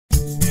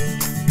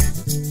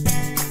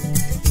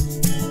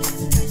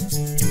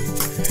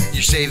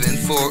saving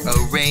for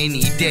a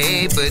rainy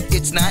day, but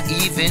it's not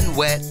even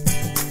wet.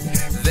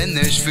 Then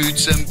there's food,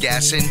 some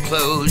gas, and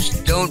clothes.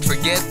 Don't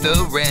forget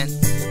the rent.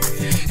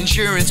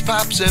 Insurance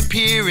pops up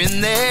here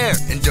and there.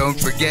 And don't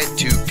forget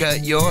to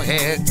cut your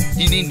hair.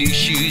 You need new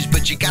shoes,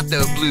 but you got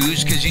the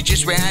blues, 'cause you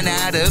just ran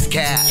out of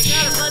cash. You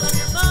gotta budget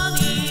your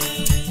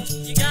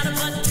money. You gotta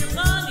budget your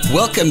money.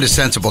 Welcome to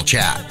CentsAble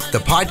Chat, the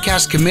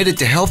podcast committed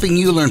to helping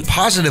you learn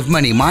positive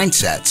money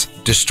mindsets,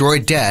 destroy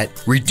debt,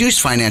 reduce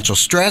financial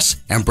stress,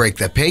 and break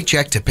the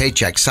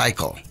paycheck-to-paycheck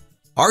cycle.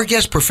 Our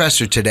guest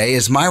professor today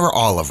is Myra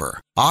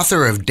Oliver,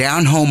 author of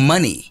Down Home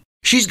Money.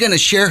 She's going to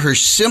share her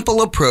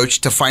simple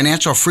approach to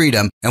financial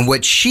freedom and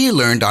what she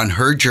learned on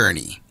her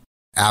journey.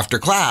 After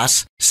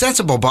class,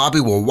 CentsAble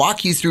Bobbi will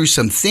walk you through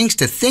some things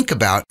to think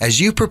about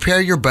as you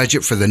prepare your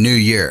budget for the new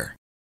year.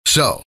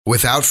 So,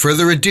 without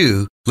further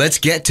ado, let's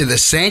get to the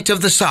saint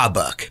of the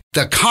sawbuck,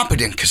 the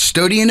competent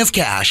custodian of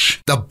cash,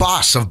 the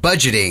boss of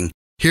budgeting.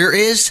 Here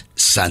is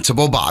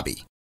CentsAble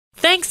Bobbi.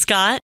 Thanks,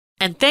 Scott.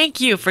 And thank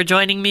you for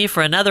joining me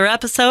for another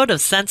episode of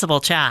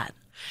CentsAble Chat.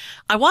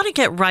 I want to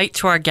get right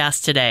to our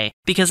guest today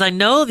because I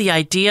know the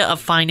idea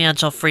of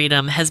financial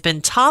freedom has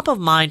been top of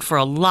mind for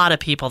a lot of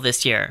people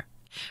this year.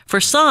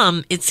 For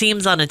some, it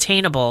seems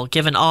unattainable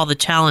given all the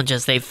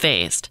challenges they've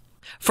faced.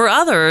 For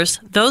others,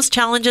 those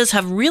challenges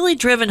have really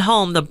driven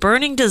home the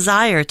burning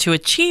desire to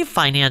achieve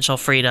financial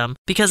freedom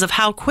because of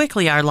how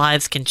quickly our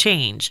lives can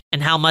change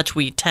and how much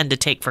we tend to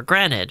take for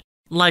granted,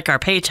 like our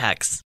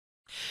paychecks.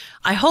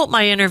 I hope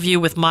my interview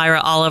with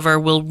Myra Oliver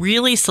will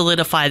really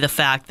solidify the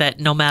fact that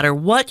no matter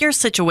what your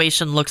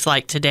situation looks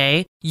like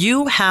today,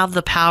 you have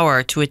the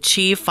power to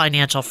achieve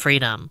financial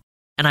freedom.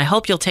 And I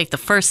hope you'll take the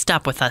first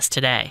step with us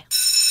today.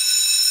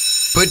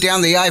 Put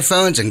down the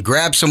iPhones and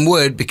grab some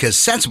wood because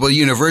CentsAble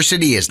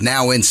University is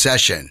now in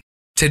session.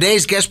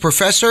 Today's guest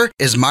professor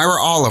is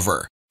Myra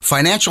Oliver,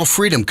 financial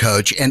freedom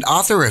coach and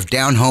author of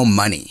Down Home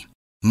Money.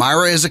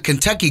 Myra is a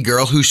Kentucky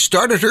girl who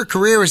started her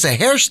career as a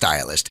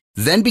hairstylist,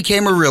 then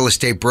became a real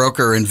estate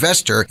broker,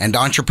 investor, and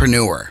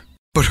entrepreneur.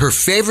 But her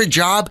favorite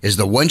job is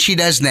the one she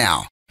does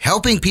now,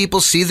 helping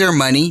people see their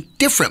money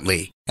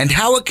differently and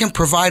how it can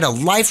provide a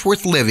life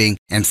worth living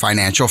and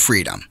financial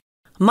freedom.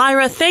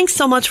 Myra, thanks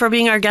so much for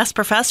being our guest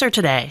professor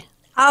today.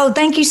 Oh,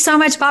 thank you so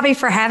much, Bobbi,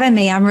 for having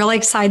me. I'm really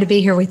excited to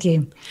be here with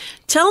you.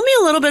 Tell me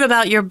a little bit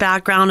about your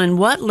background and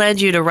what led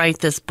you to write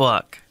this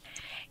book.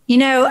 You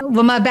know,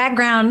 well, my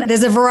background,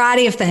 there's a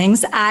variety of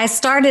things. I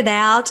started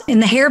out in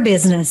the hair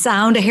business.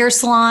 I owned a hair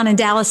salon in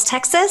Dallas,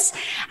 Texas.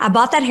 I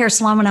bought that hair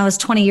salon when I was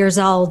 20 years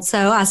old.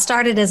 So I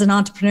started as an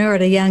entrepreneur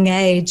at a young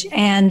age.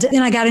 And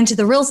then I got into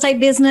the real estate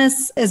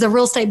business as a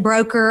real estate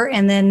broker.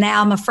 And then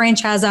now I'm a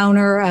franchise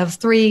owner of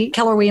 3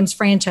 Keller Williams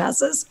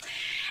franchises.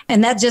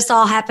 And that just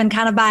all happened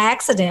kind of by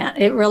accident.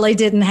 It really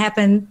didn't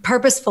happen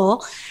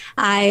purposeful.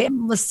 I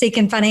was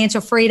seeking financial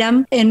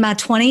freedom in my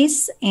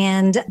 20s.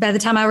 And by the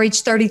time I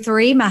reached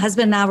 33, my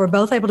husband and I were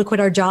both able to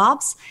quit our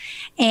jobs.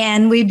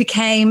 And we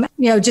became,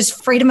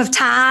 just freedom of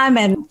time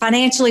and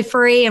financially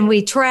free. And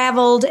we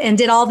traveled and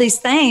did all these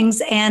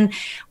things. And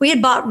we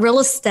had bought real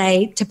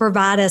estate to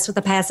provide us with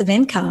a passive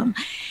income.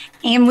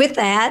 And with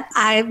that,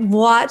 I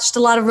watched a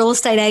lot of real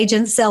estate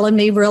agents selling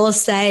me real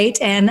estate.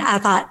 And I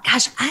thought,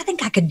 gosh, I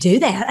think I could do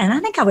that. And I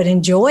think I would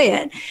enjoy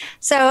it.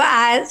 So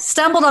I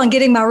stumbled on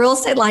getting my real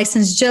estate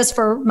license just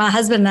for my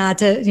husband and I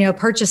to,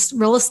 purchase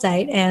real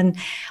estate. And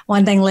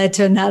one thing led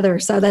to another.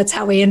 So that's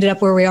how we ended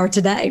up where we are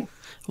today.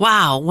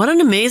 Wow, what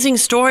an amazing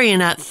story.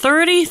 And at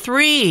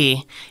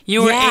 33,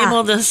 you were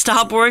able to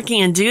stop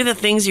working and do the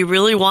things you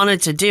really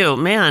wanted to do.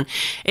 Man,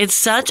 it's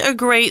such a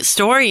great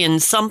story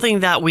and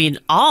something that we'd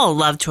all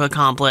love to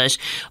accomplish.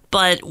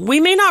 But we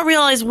may not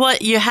realize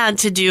what you had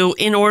to do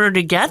in order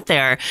to get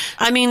there.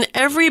 I mean,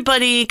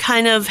 everybody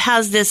kind of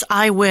has this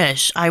I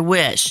wish.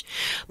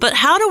 But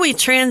how do we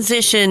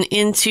transition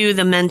into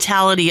the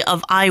mentality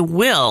of I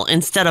will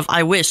instead of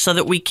I wish so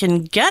that we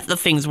can get the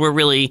things we're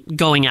really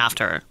going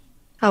after?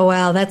 Oh,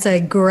 wow. That's a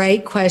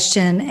great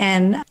question.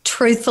 And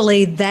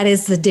truthfully, that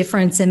is the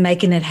difference in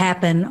making it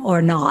happen or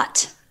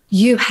not.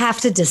 You have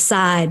to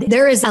decide.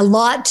 There is a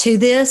lot to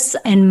this,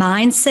 and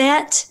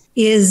mindset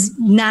is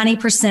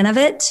 90% of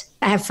it.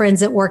 I have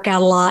friends that work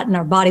out a lot and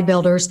are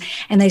bodybuilders,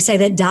 and they say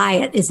that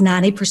diet is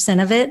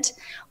 90% of it.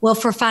 Well,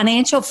 for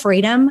financial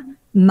freedom,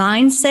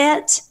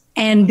 mindset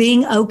and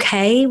being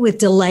okay with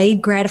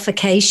delayed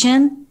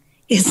gratification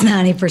is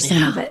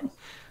 90% of it.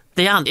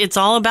 Yeah, it's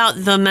all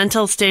about the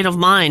mental state of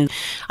mind.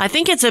 I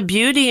think it's a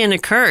beauty and a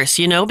curse,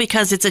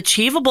 because it's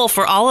achievable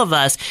for all of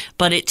us,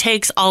 but it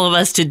takes all of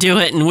us to do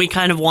it. And we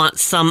kind of want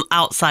some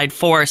outside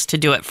force to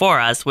do it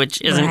for us,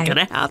 which isn't going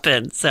to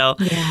happen. So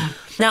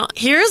now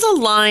here's a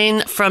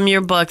line from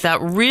your book that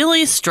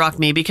really struck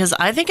me because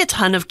I think a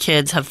ton of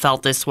kids have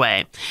felt this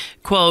way.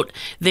 Quote,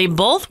 "They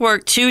both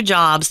worked 2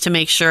 jobs to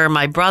make sure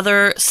my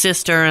brother,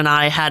 sister, and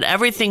I had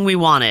everything we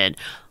wanted.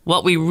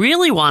 What we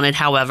really wanted,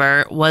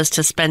 however, was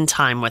to spend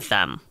time with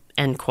them,"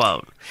 end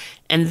quote.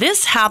 And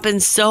this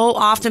happens so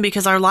often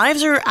because our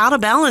lives are out of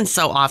balance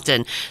so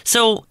often.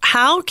 So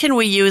how can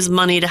we use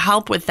money to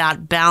help with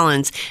that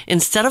balance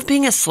instead of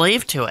being a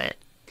slave to it?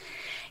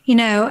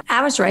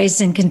 I was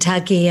raised in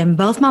Kentucky, and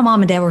both my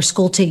mom and dad were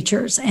school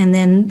teachers. And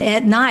then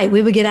at night,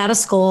 we would get out of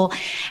school,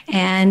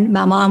 and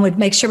my mom would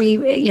make sure we,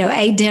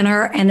 ate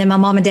dinner. And then my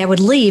mom and dad would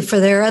leave for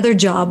their other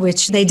job,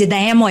 which they did the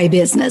Amway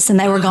business. And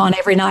they were gone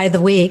every night of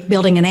the week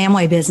building an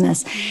Amway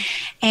business.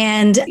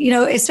 And,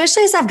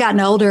 especially as I've gotten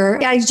older,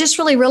 I just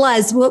really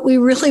realized what we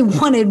really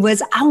wanted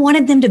was I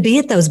wanted them to be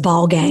at those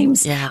ball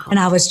games when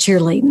I was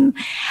cheerleading.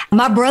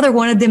 My brother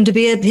wanted them to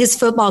be at his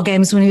football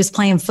games when he was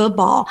playing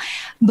football,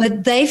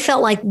 but they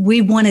felt like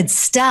we wanted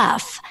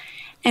stuff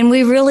and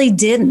we really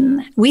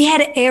didn't. We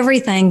had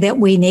everything that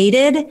we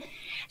needed.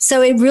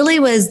 So it really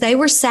was, they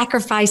were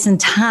sacrificing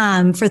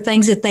time for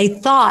things that they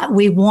thought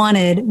we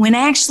wanted, when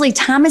actually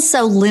time is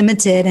so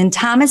limited and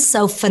time is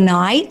so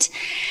finite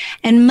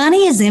and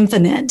money is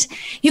infinite.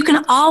 You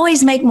can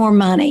always make more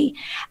money,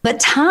 but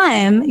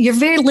time, you're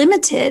very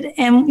limited.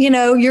 And,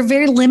 you're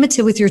very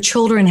limited with your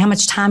children, how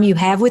much time you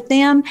have with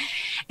them.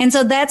 And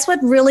so that's what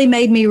really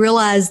made me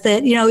realize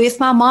that, if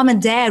my mom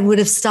and dad would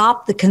have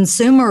stopped the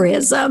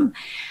consumerism,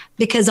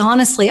 because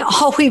honestly,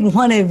 all we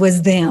wanted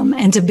was them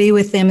and to be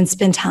with them and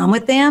spend time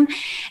with them.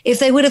 If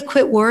they would have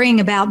quit worrying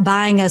about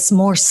buying us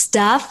more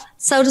stuff,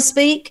 so to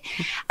speak,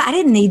 I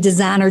didn't need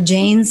designer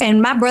jeans,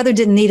 and my brother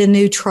didn't need a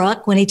new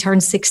truck when he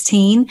turned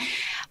 16.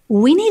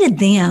 We needed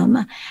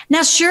them.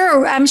 Now,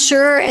 sure, I'm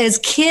sure as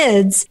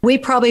kids, we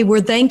probably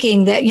were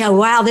thinking that,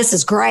 wow, this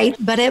is great,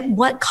 but at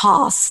what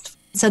cost?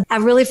 So I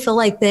really feel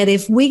like that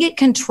if we get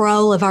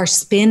control of our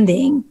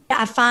spending,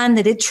 I find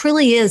that it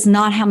truly is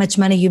not how much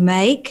money you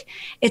make,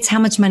 it's how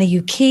much money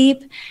you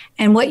keep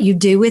and what you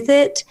do with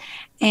it.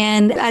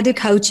 And I do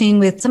coaching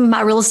with some of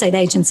my real estate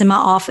agents in my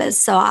office.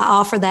 So I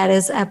offer that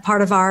as a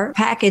part of our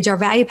package, our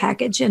value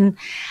package. And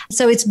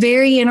so it's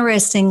very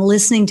interesting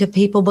listening to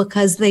people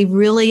because they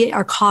really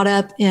are caught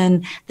up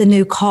in the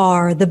new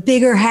car, the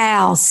bigger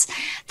house,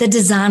 the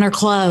designer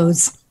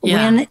clothes.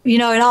 Yeah. When,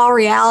 in all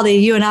reality,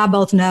 you and I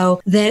both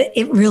know that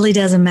it really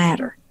doesn't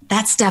matter.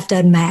 That stuff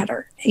doesn't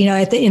matter,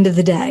 at the end of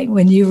the day.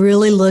 When you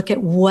really look at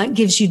what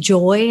gives you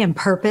joy and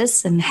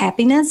purpose and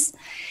happiness,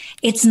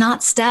 it's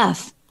not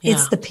stuff. Yeah.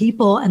 It's the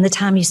people and the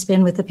time you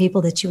spend with the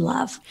people that you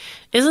love.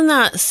 Isn't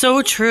that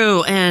so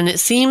true? And it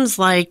seems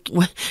like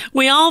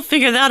we all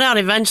figure that out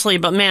eventually,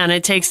 but man,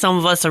 it takes some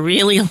of us a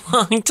really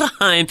long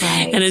time.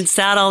 Right. And it's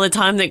sad all the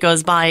time that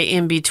goes by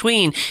in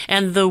between.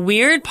 And the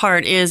weird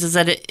part is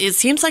that it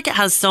seems like it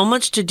has so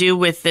much to do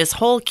with this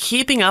whole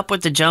keeping up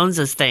with the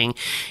Joneses thing,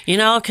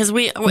 because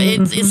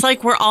it's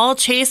like we're all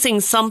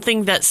chasing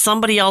something that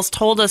somebody else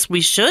told us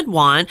we should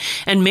want.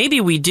 And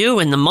maybe we do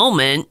in the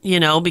moment,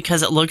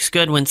 because it looks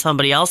good when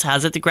somebody else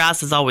has it. The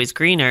grass is always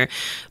greener.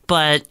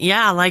 But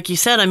yeah, like you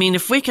said,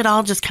 if we could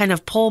all just kind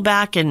of pull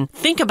back and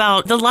think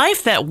about the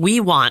life that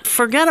we want,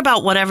 forget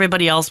about what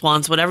everybody else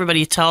wants, what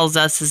everybody tells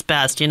us is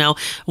best,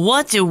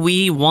 what do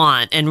we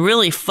want, and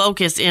really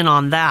focus in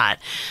on that.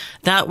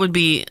 That would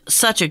be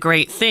such a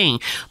great thing.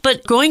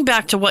 But going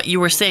back to what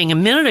you were saying a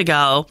minute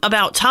ago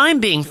about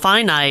time being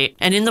finite,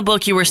 and in the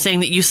book you were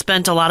saying that you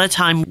spent a lot of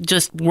time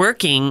just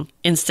working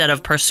instead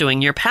of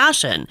pursuing your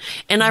passion.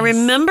 And yes. I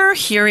remember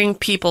hearing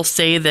people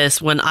say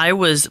this when I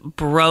was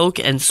broke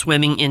and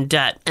swimming in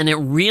debt. And it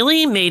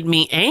really made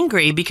me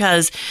angry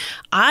because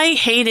I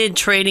hated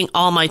trading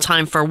all my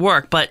time for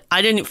work, but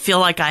I didn't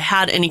feel like I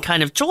had any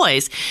kind of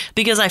choice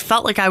because I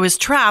felt like I was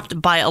trapped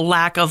by a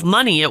lack of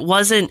money. It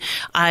wasn't,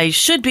 I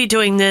should be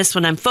doing this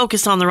when I'm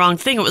focused on the wrong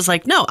thing. It was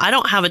like, no, I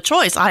don't have a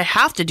choice. I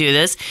have to do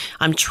this.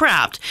 I'm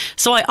trapped.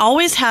 So I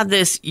always had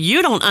this,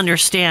 you don't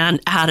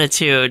understand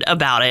attitude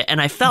about it.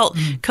 And I felt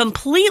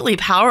completely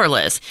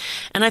powerless.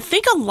 And I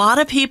think a lot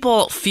of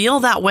people feel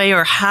that way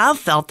or have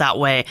felt that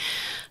way.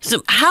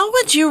 So how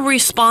would you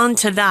respond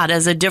to that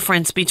as a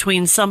difference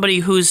between somebody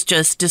who's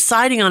just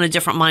deciding on a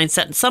different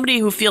mindset and somebody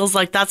who feels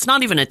like that's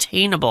not even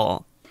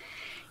attainable?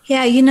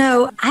 Yeah,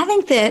 I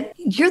think that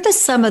you're the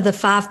sum of the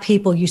 5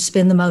 people you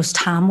spend the most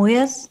time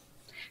with.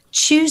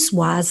 Choose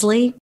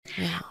wisely.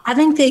 Yeah. I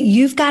think that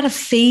you've got to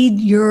feed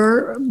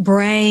your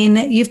brain.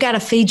 You've got to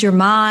feed your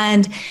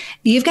mind.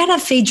 You've got to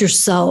feed your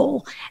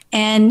soul.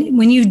 And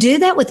when you do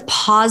that with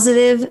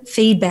positive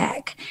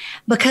feedback,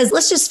 because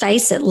let's just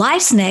face it,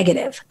 life's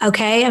negative,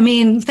 okay?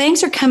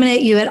 Things are coming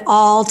at you at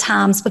all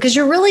times because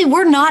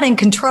we're not in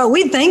control.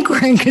 We think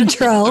we're in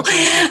control,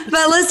 but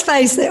let's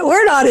face it,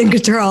 we're not in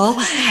control.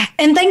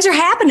 And things are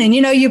happening.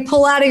 You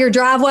pull out of your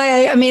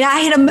driveway.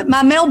 I hit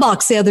my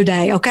mailbox the other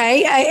day,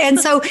 okay? And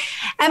so,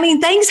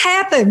 things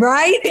happen,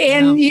 right?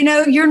 And,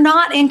 you're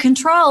not in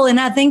control.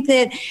 And I think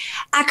that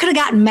I could have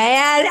gotten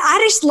mad. I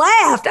just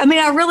laughed.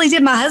 I really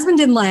did. My husband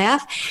didn't laugh.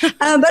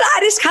 But I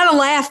just kind of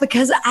laugh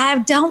because I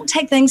don't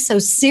take things so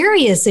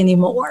serious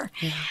anymore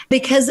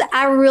because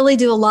I really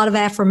do a lot of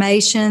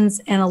affirmations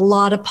and a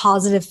lot of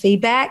positive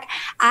feedback.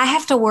 I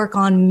have to work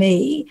on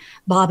me,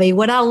 Bobbi.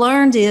 What I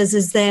learned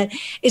is that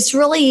it's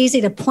really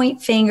easy to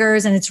point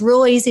fingers and it's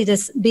real easy to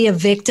be a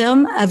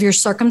victim of your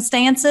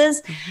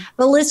circumstances. Mm-hmm.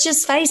 But let's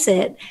just face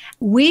it.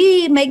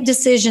 We make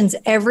decisions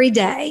every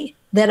day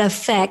that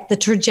affect the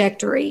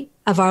trajectory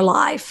of our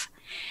life.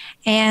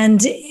 And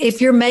if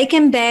you're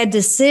making bad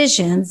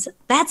decisions,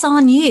 that's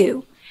on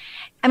you.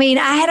 I mean,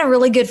 I had a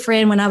really good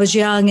friend when I was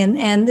young,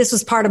 and this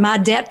was part of my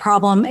debt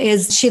problem,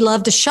 is she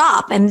loved to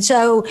shop. And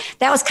so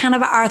that was kind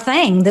of our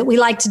thing that we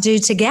like to do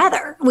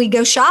together. We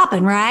go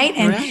shopping, right?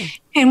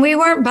 And we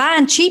weren't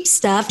buying cheap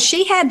stuff.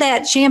 She had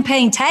that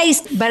champagne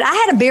taste, but I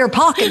had a beer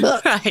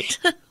pocketbook. Right.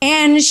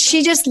 And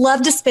she just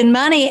loved to spend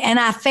money. And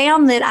I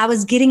found that I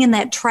was getting in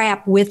that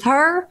trap with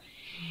her.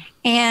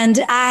 And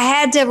I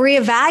had to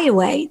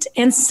reevaluate.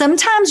 And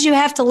sometimes you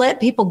have to let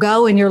people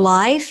go in your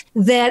life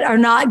that are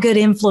not good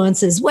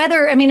influences.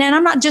 And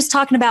I'm not just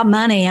talking about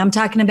money. I'm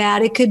talking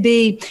about, it could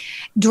be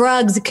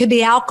drugs, it could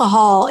be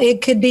alcohol,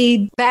 it could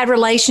be bad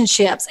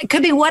relationships, it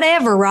could be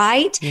whatever,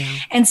 right? Yeah.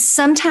 And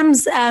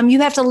sometimes you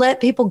have to let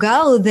people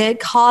go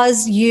that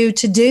cause you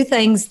to do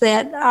things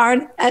that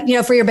aren't,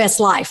 for your best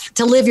life,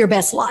 to live your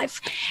best life.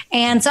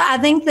 And so I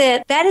think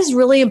that is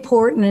really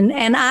important.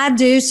 And I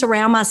do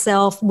surround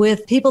myself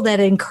with people that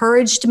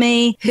encouraged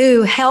me,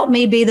 who helped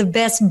me be the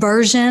best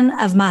version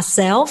of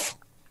myself.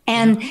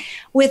 And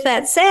with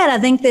that said, I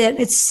think that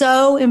it's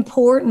so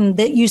important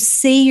that you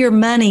see your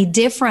money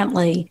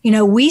differently.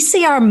 We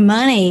see our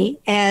money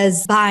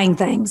as buying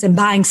things and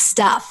buying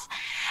stuff.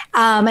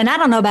 And I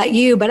don't know about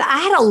you, but I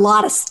had a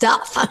lot of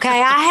stuff.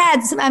 Okay.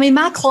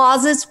 My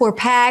closets were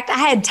packed. I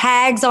had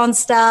tags on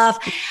stuff.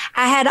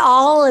 I had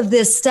all of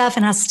this stuff,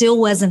 and I still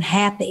wasn't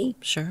happy.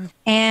 Sure.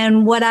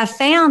 And what I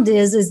found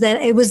is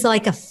that it was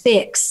like a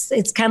fix.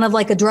 It's kind of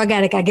like a drug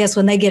addict, I guess,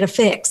 when they get a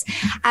fix.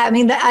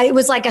 It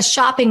was like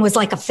shopping was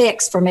like a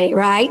fix for me,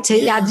 right?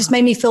 It just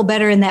made me feel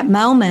better in that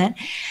moment.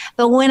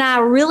 But when I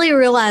really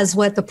realized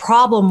what the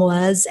problem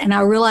was, and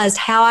I realized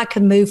how I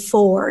could move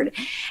forward,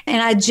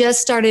 and I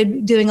just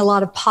started doing a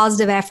lot of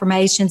positive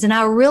affirmations, and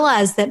I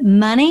realized that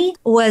money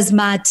was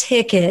my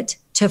ticket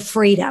to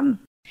freedom.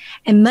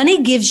 And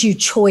money gives you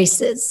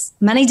choices.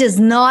 Money does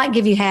not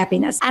give you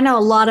happiness. I know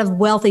a lot of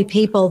wealthy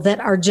people that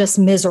are just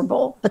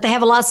miserable, but they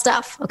have a lot of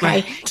stuff,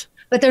 okay? Right.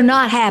 But they're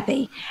not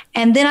happy.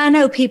 And then I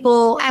know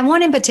people, and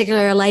one in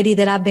particular, a lady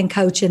that I've been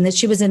coaching, that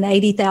she was in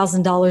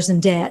 $80,000 in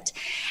debt.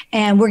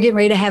 And we're getting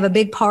ready to have a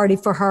big party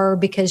for her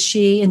because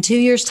she, in 2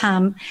 years'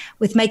 time,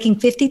 with making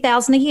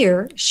 $50,000 a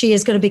year, she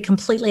is going to be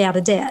completely out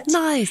of debt.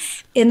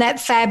 Nice. Isn't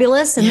that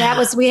fabulous? And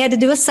we had to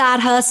do a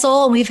side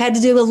hustle, and we've had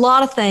to do a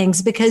lot of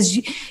things, because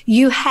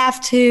you have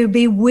to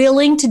be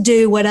willing to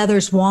do what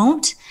others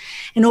won't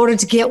in order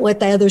to get what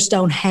the others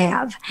don't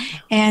have.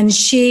 And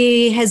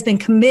she has been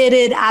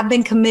committed. I've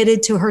been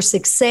committed to her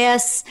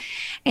success.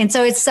 And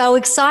so it's so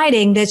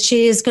exciting that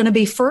she is going to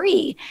be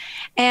free.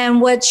 And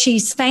what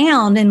she's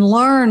found and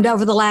learned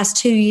over the last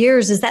 2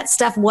 years is that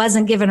stuff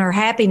wasn't giving her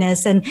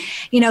happiness. And,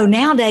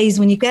 nowadays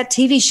when you've got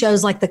TV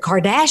shows like the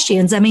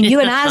Kardashians,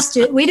 you and I,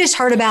 we just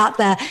heard about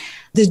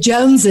the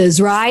Joneses,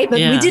 right? But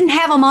we didn't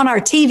have them on our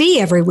TV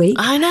every week.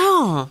 I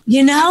know.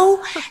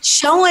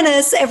 Showing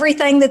us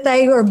everything that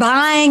they were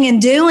buying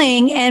and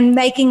doing and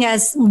making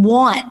us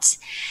want.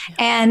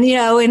 And,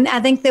 and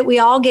I think that we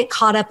all get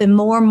caught up in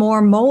more and more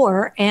and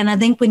more. And I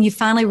think when you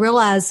finally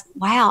realize,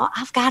 wow,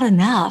 I've got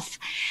enough.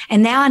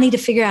 And now I need to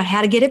figure out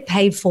how to get it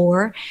paid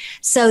for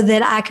so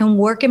that I can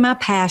work in my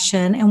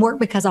passion and work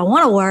because I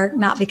want to work,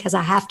 not because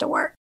I have to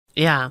work.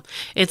 Yeah,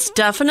 it's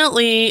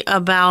definitely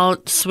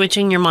about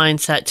switching your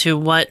mindset to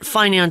what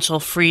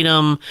financial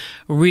freedom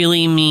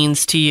really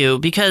means to you,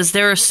 because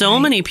there are so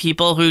many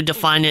people who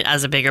define it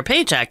as a bigger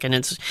paycheck, and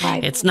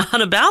it's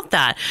not about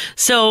that.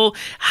 So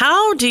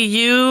how do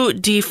you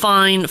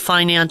define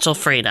financial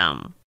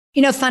freedom?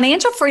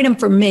 Financial freedom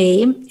for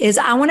me is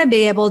I want to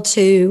be able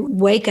to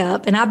wake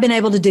up, and I've been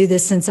able to do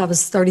this since I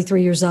was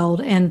 33 years old,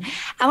 and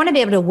I want to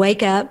be able to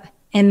wake up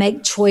and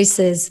make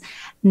choices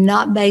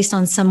not based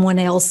on someone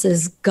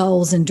else's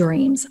goals and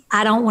dreams.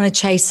 I don't want to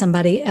chase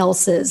somebody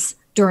else's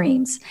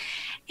dreams.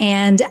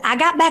 And I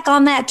got back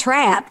on that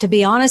trap, to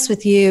be honest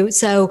with you.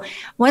 So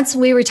once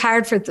we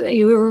retired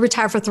we were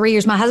retired for 3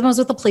 years. My husband was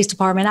with the police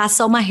department. I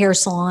sold my hair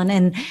salon,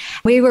 and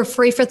we were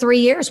free for 3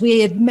 years. We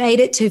had made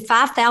it to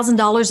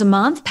 $5,000 a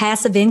month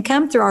passive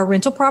income through our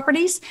rental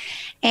properties.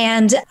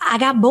 And I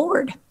got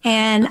bored,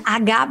 and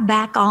I got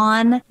back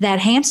on that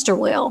hamster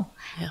wheel.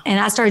 Yeah. And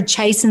I started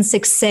chasing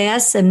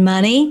success and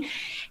money.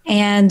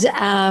 And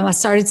I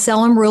started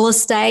selling real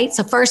estate.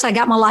 So first I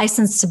got my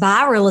license to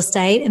buy real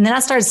estate, and then I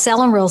started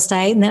selling real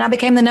estate. And then I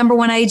became the number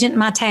one agent in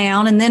my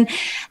town. And then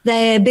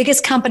the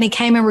biggest company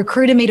came and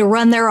recruited me to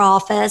run their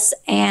office.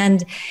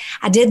 And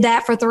I did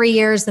that for 3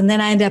 years. And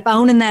then I ended up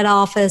owning that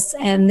office.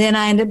 And then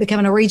I ended up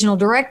becoming a regional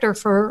director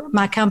for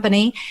my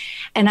company.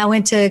 And I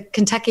went to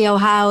Kentucky,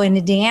 Ohio, and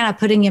Indiana,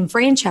 putting in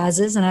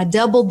franchises, and I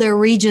doubled their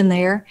region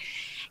there.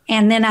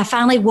 And then I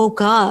finally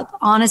woke up.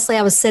 Honestly,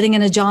 I was sitting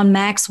in a John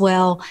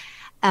Maxwell.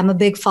 I'm a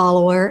big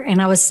follower,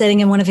 and I was sitting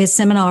in one of his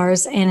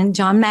seminars, and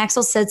John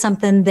Maxwell said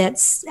something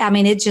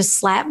it just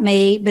slapped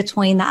me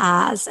between the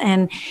eyes.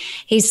 And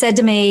he said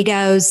to me, he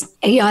goes,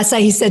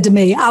 he said to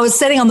me, I was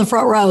sitting on the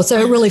front row, so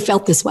it really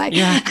felt this way.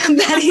 Yeah.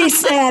 But he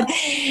said,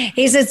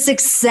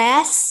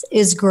 success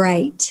is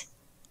great,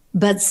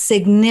 but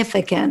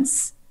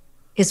significance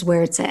is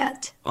where it's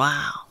at.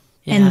 Wow.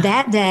 Yeah. And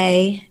that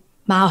day,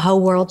 my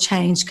whole world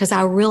changed because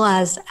I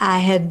realized I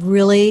had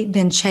really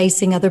been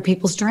chasing other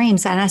people's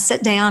dreams. And I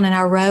sat down and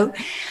I wrote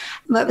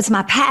what was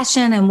my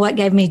passion and what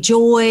gave me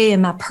joy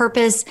and my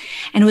purpose.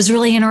 And it was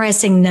really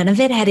interesting. None of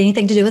it had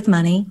anything to do with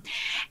money.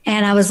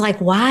 And I was like,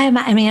 why am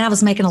I mean, I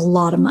was making a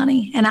lot of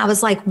money. And I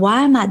was like,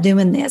 why am I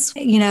doing this?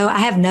 You know, I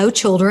have no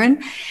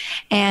children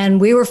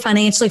and we were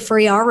financially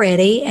free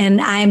already.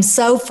 And I am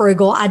so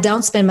frugal. I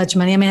don't spend much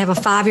money. I mean, I have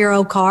a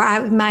 5-year-old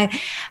car. My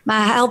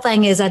whole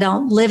thing is I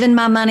don't live in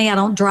my money. I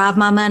don't drive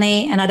my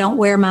money and I don't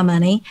wear my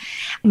money.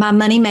 My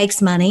money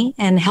makes money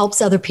and helps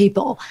other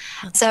people.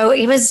 So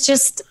it was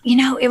just, you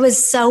know, it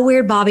was so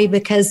weird, Bobbi,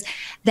 because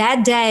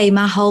that day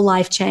my whole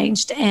life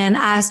changed and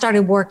I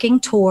started working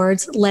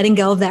towards letting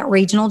go of that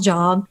regional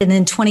job. And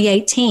in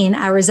 2018,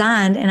 I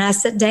resigned and I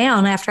sat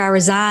down after I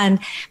resigned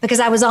because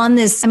I was on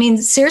this, I mean,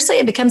 seriously,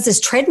 it becomes this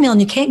treadmill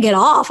and you can't get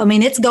off. I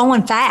mean, it's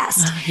going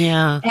fast.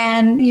 Yeah.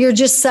 And you're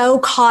just so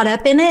caught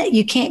up in it,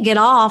 you can't get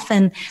off.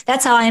 And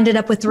that's how I ended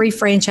up with 3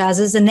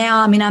 franchises. And now,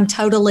 I mean, I'm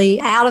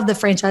totally out of the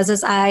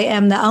franchises. I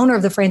am the owner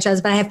of the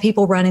franchise, but I have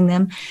people running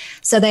them.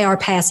 So they are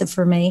passive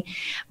for me.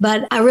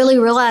 But I really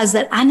realized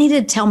that I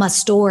needed to tell my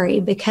story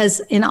because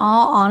in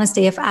all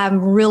honesty, if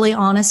I'm really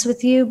honest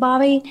with you,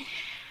 Bobbi,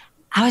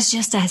 I was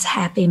just as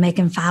happy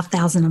making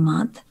 $5,000 a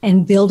month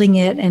and building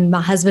it and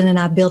my husband and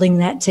I building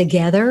that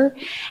together.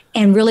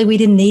 And really, we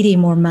didn't need any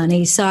more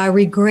money. So I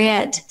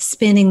regret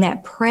spending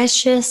that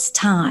precious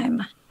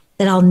time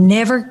that I'll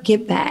never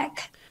get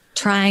back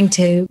trying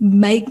to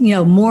make, you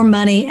know, more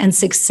money and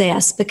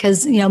success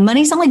because, you know,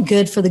 money's only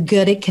good for the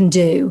good it can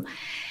do.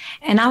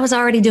 And I was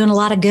already doing a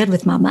lot of good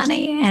with my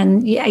money.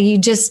 And yeah,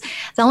 the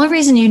only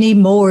reason you need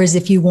more is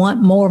if you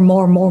want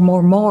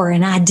more.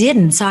 And I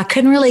didn't. So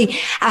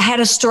I had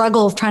a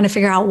struggle of trying to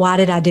figure out why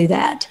did I do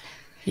that?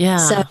 Yeah.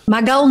 So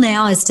my goal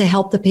now is to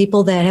help the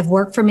people that have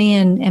worked for me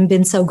and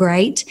been so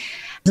great.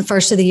 The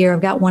first of the year,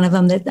 I've got one of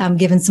them that I'm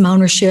giving some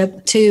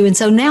ownership to. And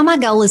so now my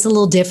goal is a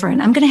little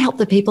different. I'm going to help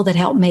the people that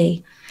help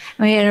me.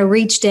 I'm going to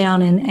reach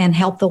down and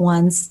help the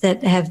ones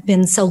that have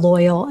been so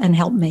loyal and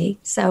helped me.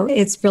 So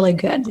it's really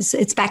good.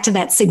 It's back to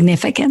that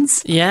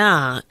significance.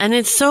 Yeah. And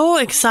it's so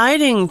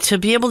exciting to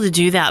be able to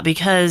do that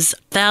because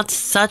that's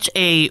such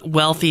a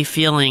wealthy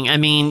feeling. I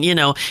mean, you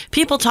know,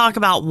 people talk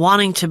about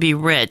wanting to be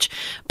rich,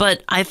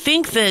 but I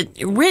think that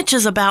rich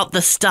is about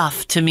the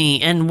stuff to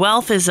me and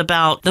wealth is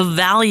about the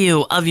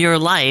value of your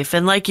life.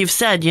 And like you've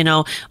said, you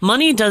know,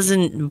 money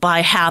doesn't buy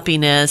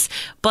happiness,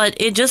 but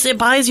it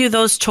buys you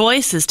those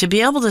choices to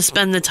be able to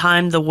spend the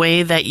time the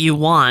way that you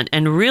want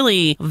and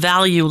really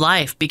value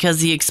life because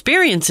the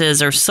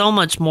experiences are so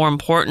much more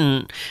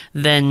important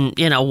than,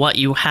 you know, what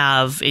you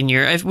have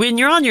when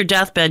you're on your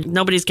deathbed,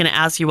 nobody's going to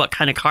ask you what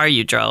kind of car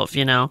you drove,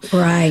 you know?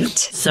 Right.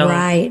 So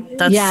right.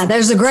 Yeah.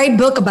 There's a great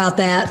book about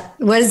that.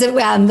 What is it?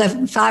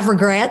 The 5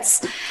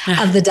 Regrets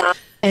of the Dying.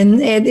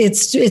 And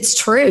it's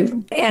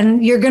true.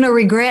 And you're going to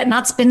regret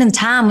not spending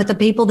time with the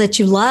people that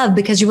you love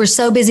because you were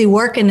so busy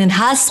working and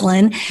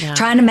hustling,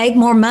 trying to make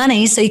more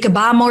money so you could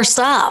buy more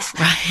stuff.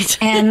 Right.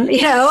 And,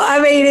 you know, I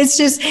mean,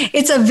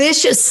 it's a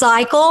vicious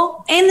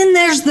cycle. And then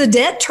there's the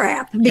debt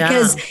trap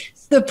because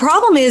the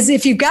problem is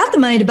if you've got the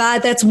money to buy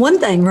it, that's one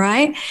thing,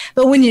 right?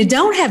 But when you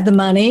don't have the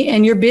money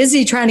and you're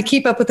busy trying to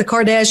keep up with the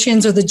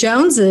Kardashians or the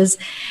Joneses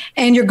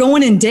and you're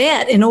going in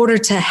debt in order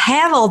to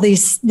have all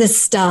this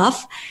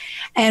stuff,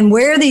 and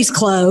wear these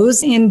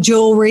clothes and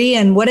jewelry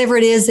and whatever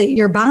it is that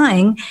you're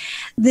buying,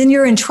 then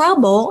you're in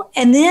trouble.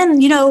 And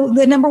then, you know,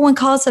 the number one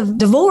cause of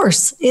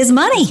divorce is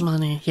money. It's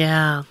money,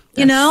 yeah.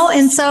 You know,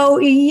 and so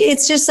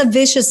it's just a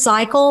vicious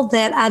cycle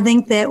that I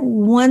think that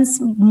once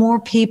more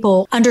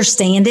people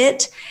understand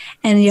it,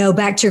 and, you know,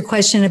 back to your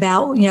question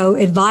about, you know,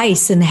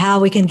 advice and how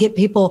we can get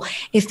people,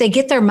 if they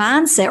get their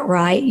mindset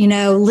right, you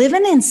know,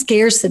 living in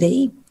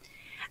scarcity.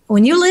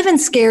 When you live in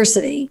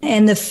scarcity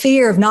and the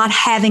fear of not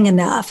having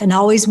enough and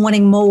always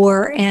wanting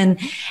more and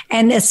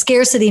a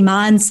scarcity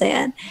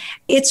mindset,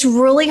 it's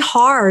really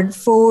hard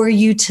for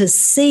you to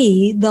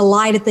see the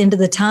light at the end of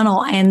the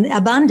tunnel and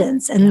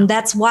abundance. And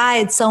that's why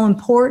it's so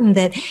important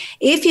that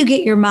if you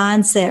get your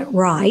mindset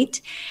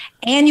right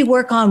and you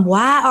work on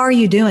why are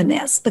you doing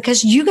this?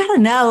 Because you got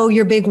to know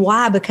your big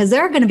why, because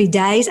there are going to be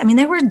days. I mean,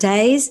 there were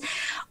days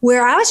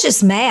where I was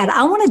just mad.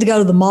 I wanted to go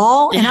to the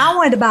mall and I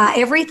wanted to buy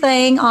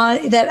everything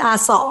that I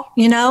saw,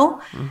 you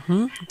know?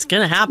 Mm-hmm. It's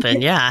going to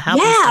happen. Yeah. It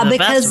happens to the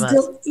best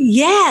of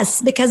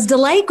us. Because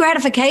delayed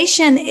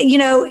gratification, you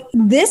know,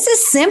 this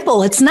is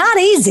simple. It's not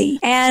easy.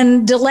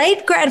 And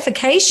delayed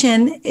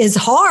gratification is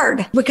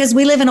hard because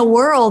we live in a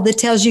world that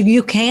tells you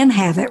you can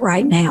have it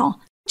right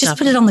now. Just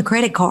put it on the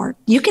credit card.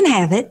 You can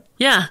have it.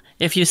 Yeah,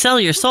 if you sell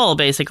your soul,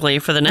 basically,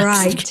 for the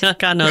next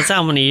God knows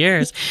how many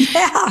years.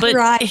 But,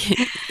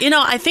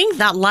 I think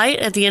that light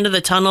at the end of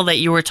the tunnel that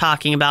you were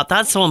talking about,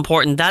 that's so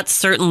important. That's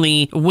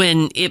certainly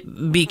when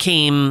it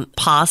became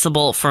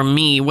possible for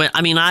me.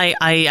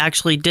 I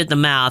actually did the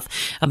math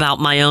about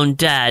my own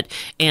debt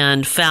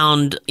and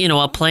found,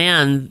 a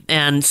plan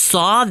and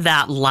saw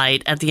that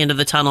light at the end of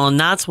the tunnel. And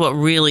that's what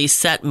really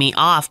set me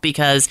off,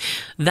 because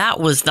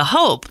that was the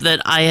hope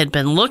that I had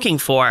been looking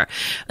for.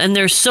 And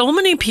there's so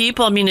many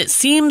people, it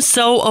seems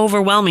so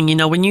overwhelming.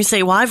 When you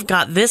say, well, I've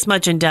got this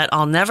much in debt,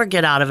 I'll never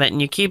get out of it. And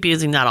you keep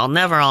using that, I'll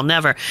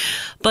never.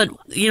 But,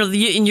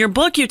 in your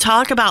book, you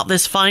talk about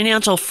this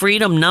financial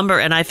freedom number.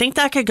 And I think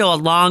that could go a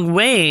long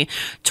way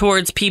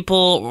towards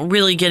people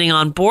really getting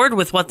on board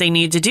with what they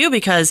need to do,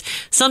 because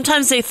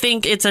sometimes they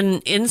think it's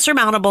an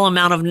insurmountable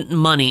amount of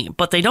money,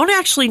 but they don't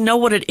actually know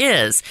what it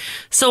is.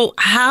 So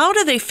how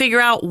do they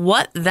figure out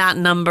what that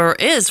number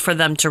is for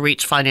them to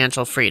reach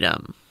financial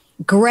freedom?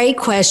 Great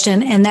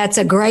question. And that's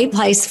a great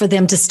place for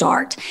them to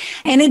start.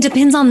 And it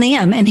depends on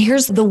them. And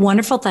here's the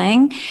wonderful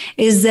thing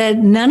is that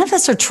none of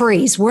us are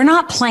trees. We're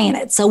not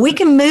planets. So we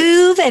can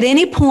move at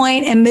any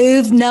point and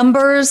move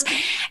numbers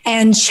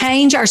and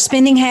change our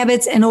spending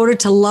habits in order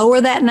to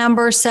lower that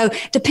number. So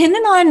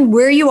depending on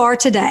where you are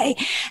today.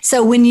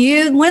 So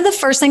one of the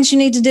first things you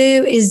need to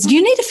do is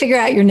you need to figure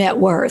out your net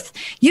worth.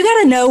 You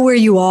got to know where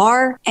you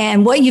are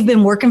and what you've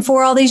been working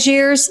for all these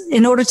years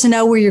in order to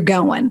know where you're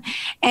going.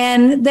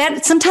 And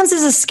that sometimes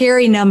is a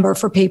scary number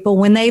for people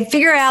when they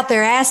figure out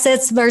their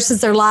assets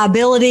versus their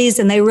liabilities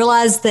and they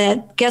realize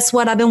that, guess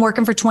what, I've been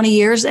working for 20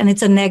 years and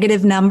it's a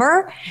negative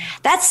number.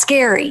 That's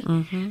scary.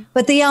 Mm-hmm.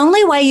 But the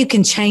only way you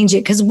can change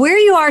it, because where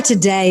you are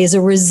today is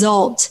a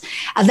result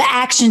of the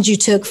actions you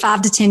took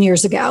 5 to 10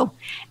 years ago.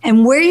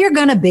 And where you're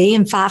going to be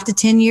in 5 to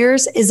 10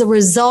 years is a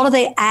result of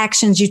the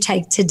actions you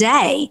take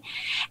today.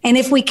 And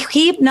if we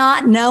keep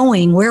not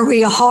knowing where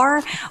we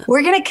are,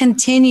 we're going to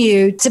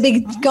continue to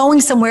be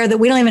going somewhere that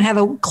we don't even have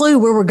a clue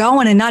where we're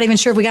going and not even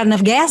sure if we got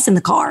enough gas in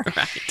the car.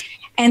 Right.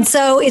 And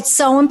so it's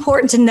so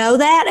important to know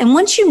that. And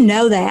once you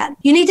know that,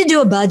 you need to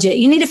do a budget.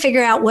 You need to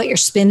figure out what you're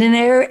spending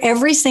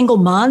every single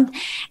month.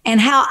 And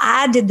how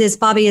I did this,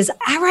 Bobbi, is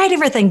I write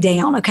everything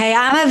down. Okay.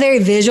 I'm a very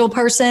visual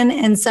person.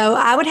 And so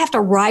I would have to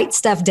write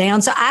stuff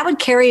down. So I would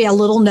carry a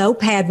little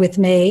notepad with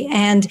me,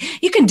 and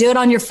you can do it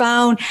on your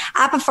phone.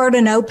 I preferred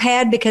a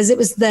notepad because it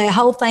was the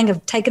whole thing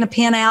of taking a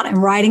pen out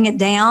and writing it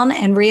down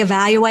and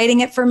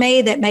reevaluating it for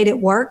me that made it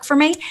work for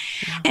me.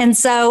 And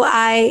so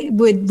I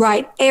would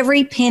write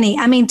every penny.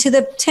 To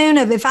the tune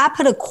of, if I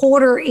put a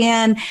quarter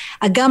in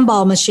a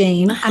gumball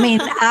machine,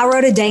 I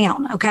wrote it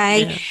down.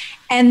 Okay. Yeah.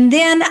 And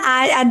then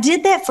I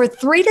did that for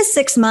 3 to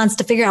 6 months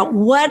to figure out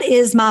what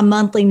is my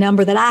monthly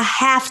number that I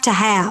have to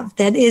have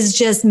that is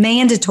just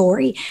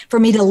mandatory for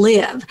me to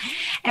live.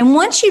 And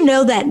once you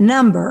know that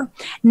number,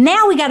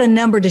 now we got a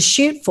number to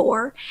shoot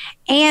for,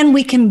 and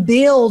we can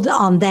build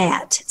on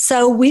that.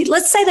 So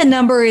let's say the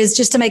number is,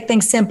 just to make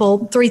things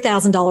simple,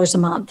 $3,000 a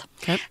month.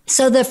 Okay.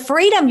 So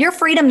your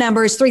freedom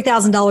number is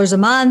 $3,000 a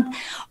month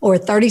or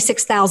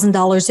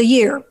 $36,000 a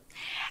year.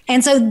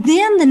 And so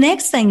then the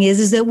next thing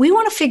is that we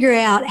want to figure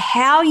out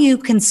how you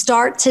can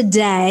start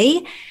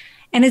today.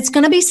 And it's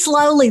going to be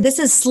slowly. This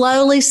is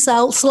slowly.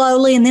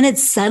 And then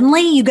it's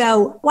suddenly you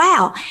go,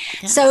 wow.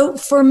 Yeah. So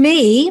for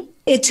me,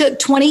 it took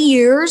 20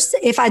 years.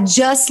 If I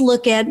just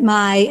look at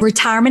my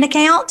retirement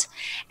account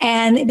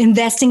and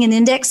investing in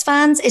index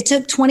funds, it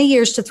took 20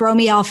 years to throw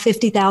me off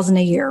 $50,000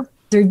 a year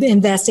through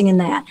investing in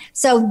that.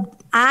 So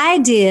I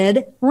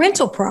did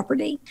rental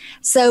property.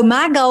 So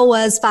my goal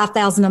was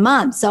 $5,000 a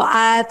month. So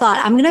I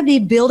thought, I'm going to be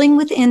building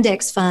with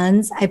index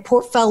funds a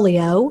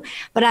portfolio,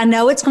 but I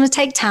know it's going to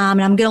take time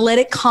and I'm going to let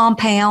it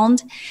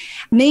compound.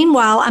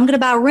 Meanwhile, I'm going to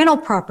buy rental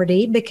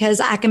property because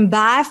I can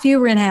buy a few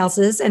rent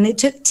houses, and it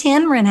took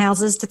 10 rent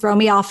houses to throw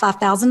me off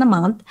 $5,000 a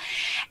month.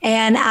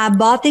 And I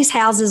bought these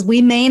houses.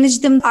 We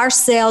managed them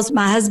ourselves.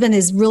 My husband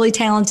is really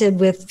talented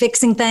with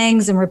fixing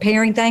things and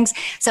repairing things.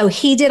 So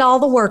he did all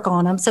the work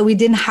on them. So we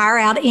didn't hire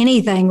out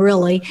anything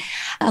really,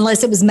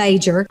 unless it was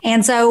major.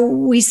 And so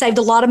we saved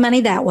a lot of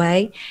money that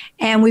way.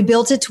 And we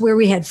built it to where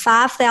we had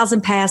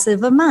 $5,000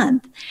 passive a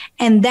month.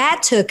 And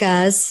that took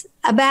us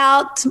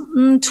about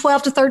 12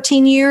 to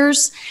 13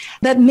 years.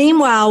 But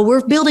meanwhile,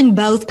 we're building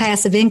both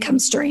passive income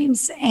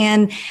streams.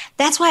 And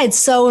that's why it's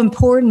so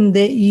important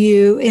that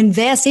you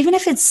invest, even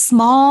if it's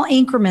small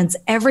increments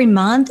every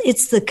month.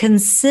 It's the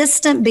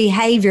consistent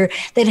behavior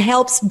that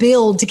helps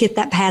build to get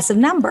that passive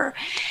number.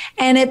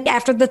 And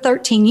after the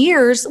 13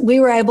 years,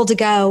 we were able to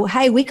go,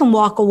 hey, we can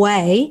walk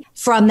away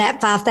from that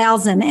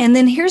 5,000. And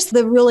then here's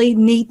the really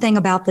neat thing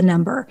about the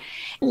number.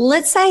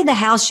 Let's say the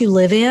house you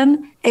live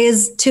in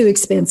is too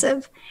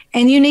expensive,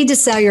 and you need to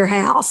sell your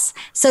house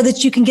so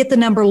that you can get the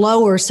number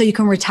lower so you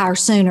can retire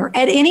sooner.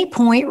 At any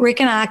point,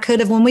 Rick and I could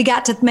have, when we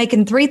got to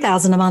making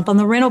 $3,000 a month on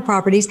the rental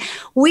properties,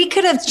 we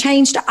could have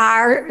changed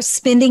our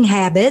spending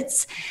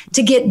habits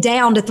to get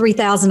down to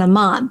 $3,000 a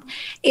month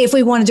if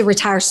we wanted to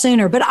retire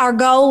sooner. But our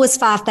goal was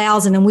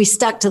 $5,000 and we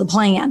stuck to the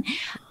plan.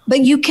 but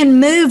you can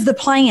move the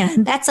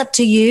plan. That's up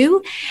to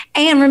you.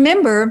 And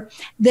remember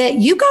that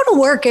you go to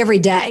work every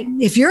day.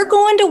 If you're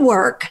going to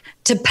work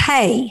to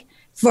pay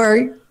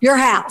for your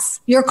house,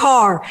 your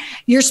car,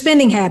 your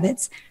spending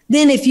habits,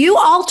 then if you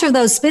alter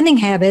those spending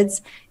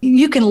habits,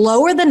 you can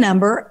lower the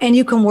number and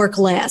you can work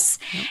less.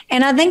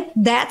 And I think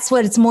that's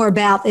what it's more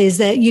about, is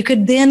that you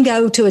could then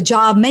go to a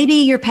job. Maybe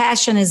your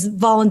passion is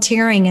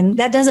volunteering and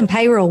that doesn't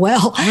pay real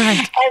well.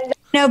 Right.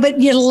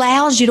 But it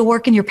allows you to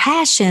work in your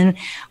passion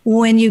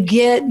when you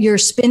get your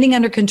spending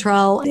under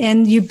control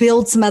and you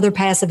build some other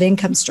passive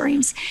income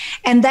streams.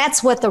 And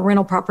that's what the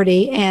rental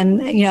property and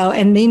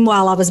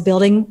meanwhile, I was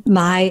building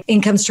my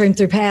income stream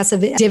through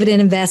passive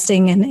dividend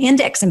investing and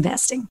index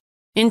investing.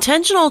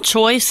 Intentional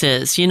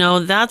choices,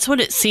 that's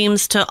what it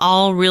seems to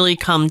all really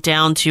come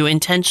down to,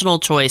 intentional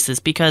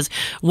choices, because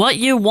what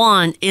you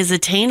want is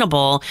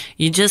attainable.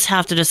 You just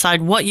have to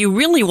decide what you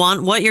really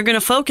want, what you're going to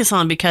focus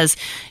on, because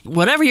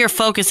whatever you're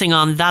focusing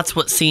on, that's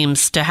what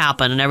seems to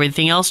happen. And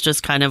everything else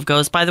just kind of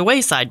goes by the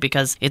wayside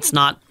because it's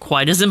not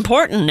quite as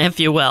important, if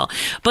you will.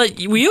 But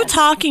you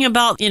talking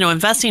about,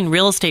 investing in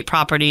real estate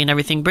property and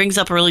everything brings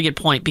up a really good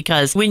point,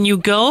 because when you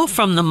go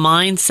from the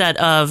mindset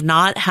of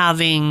not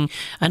having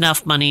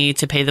enough money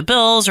to pay the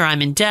bills, or I'm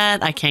in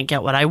debt, I can't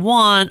get what I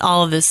want,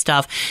 all of this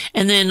stuff.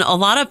 And then a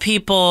lot of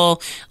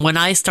people, when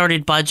I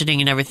started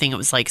budgeting and everything, it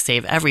was like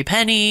save every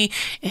penny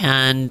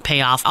and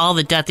pay off all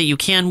the debt that you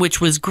can,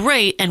 which was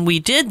great. And we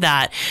did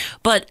that.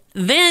 But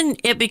then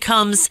it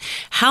becomes,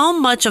 how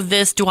much of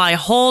this do I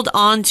hold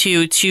on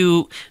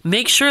to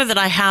make sure that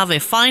I have a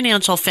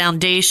financial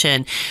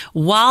foundation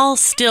while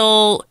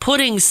still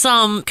putting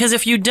some, because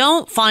if you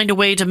don't find a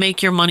way to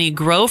make your money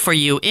grow for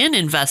you in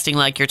investing,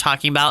 like you're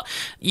talking about,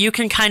 you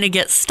can kind of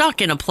get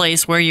stuck in a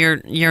place where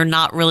you're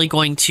not really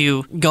going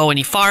to go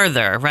any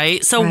farther,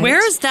 right? So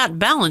where's that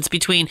balance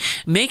between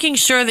making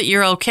sure that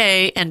you're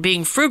okay and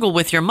being frugal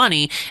with your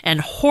money and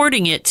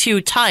hoarding it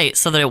too tight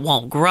so that it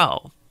won't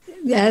grow?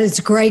 Yeah, it's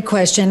a great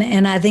question.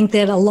 And I think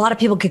that a lot of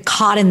people get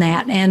caught in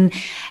that. And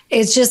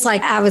it's just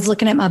like, I was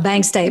looking at my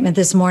bank statement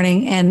this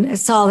morning and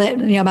saw that,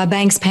 my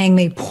bank's paying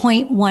me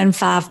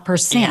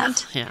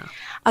 0.15%. Yeah.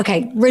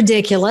 Okay,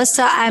 ridiculous.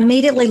 So I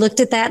immediately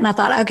looked at that and I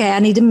thought, okay, I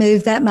need to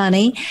move that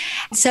money.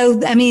 So,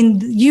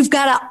 you've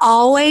got to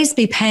always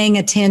be paying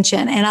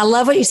attention. And I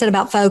love what you said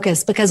about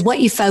focus, because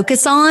what you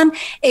focus on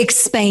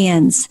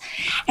expands.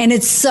 And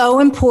it's so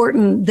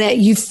important that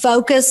you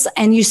focus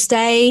and you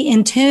stay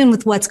in tune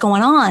with what's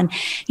going on.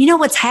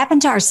 What's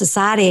happened to our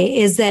society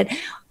is that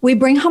we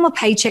bring home a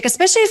paycheck,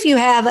 especially if you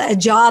have a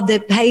job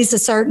that pays a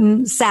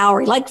certain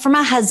salary, like for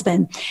my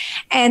husband.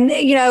 And,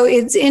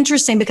 it's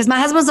interesting because my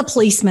husband was a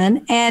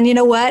policeman, and you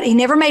know what? He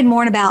never made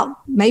more than about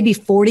maybe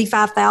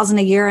 $45,000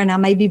 a year. And I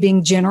may be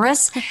being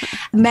generous,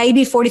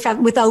 maybe 45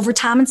 with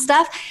overtime and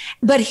stuff,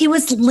 but he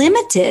was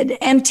limited,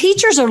 and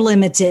teachers are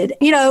limited,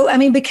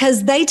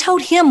 because they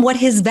told him what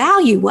his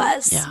value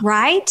was,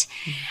 right?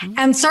 Mm-hmm.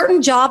 And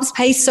certain jobs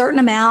pay certain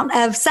amount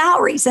of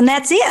salaries, and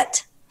that's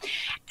it.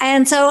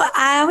 And so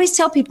I always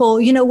tell people,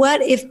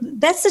 if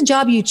that's the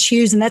job you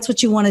choose and that's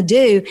what you want to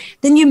do,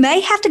 then you may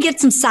have to get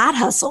some side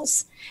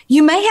hustles.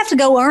 You may have to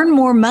go earn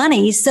more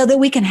money so that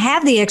we can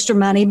have the extra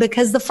money,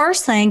 because the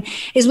first thing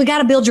is we got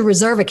to build your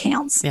reserve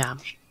accounts. Yeah.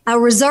 Our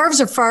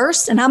reserves are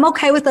first, and I'm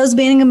okay with those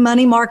being in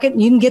money market.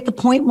 And you can get the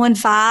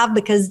 0.15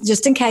 because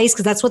just in case,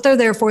 because that's what they're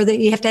there for, that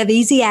you have to have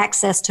easy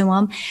access to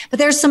them. But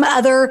there's some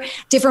other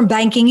different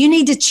banking. You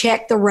need to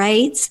check the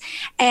rates,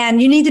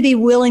 and you need to be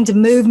willing to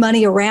move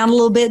money around a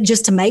little bit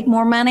just to make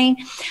more money.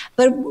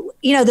 But,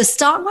 the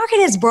stock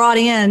market has brought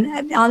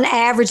in, on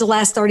average, the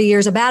last 30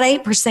 years, about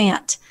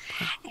 8%.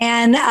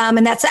 And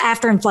that's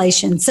after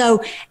inflation.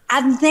 So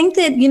I think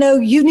that,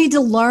 you need to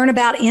learn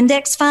about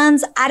index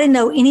funds. I didn't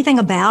know anything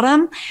about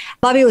them.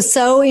 Bobbi, it was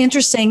so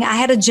interesting. I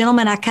had a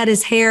gentleman, I cut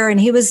his hair, and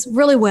he was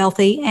really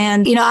wealthy.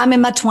 And, I'm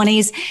in my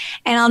 20s,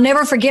 and I'll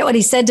never forget what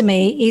he said to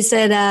me. He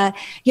said,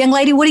 young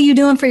lady, what are you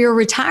doing for your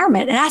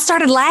retirement? And I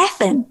started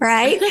laughing,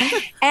 right?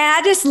 And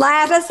I just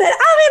laughed. I said,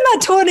 I'm in my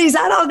 20s.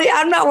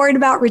 I'm not worried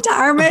about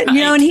retirement,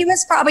 and he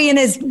was probably in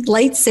his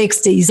late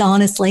 60s,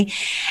 honestly.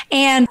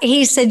 And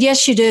he said,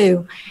 yes, you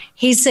do.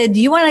 He said,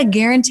 you want a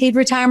guaranteed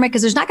retirement?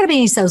 Because there's not going to be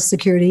any Social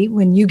Security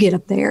when you get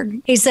up there.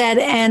 He said,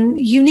 and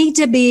you need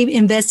to be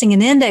investing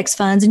in index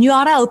funds, and you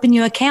ought to open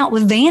your account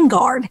with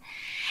Vanguard.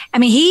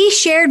 He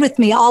shared with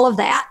me all of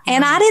that.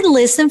 And I didn't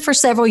listen for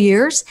several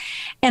years.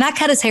 And I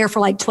cut his hair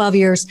for like 12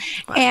 years.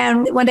 Wow.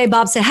 And one day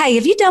Bob said, hey,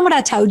 have you done what I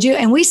told you?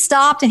 And we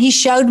stopped, and he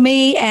showed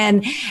me,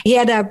 and he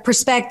had a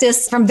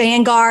prospectus from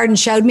Vanguard and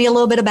showed me a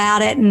little bit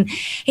about it. And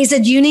he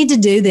said, you need to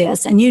do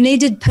this, and you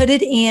need to put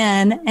it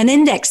in an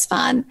index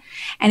fund.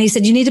 And he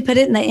said, you need to put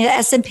it in the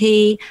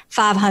S&P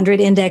 500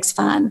 index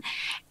fund.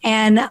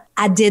 And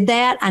I did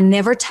that. I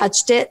never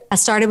touched it. I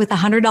started with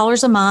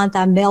 $100 a month.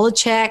 I mailed a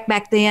check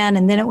back then,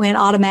 and then it went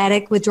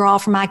automatic withdrawal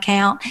from my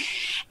account.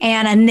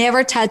 And I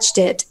never touched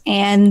it.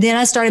 And then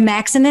I started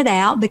maxing it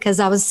out because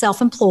I was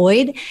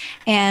self-employed.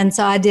 And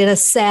so I did a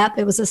SEP.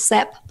 It was a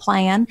SEP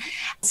plan,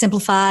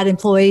 Simplified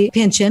Employee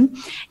Pension.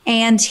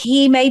 And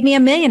he made me a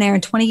millionaire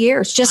in 20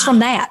 years just from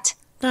that.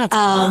 That's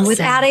awesome.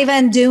 Without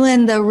even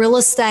doing the real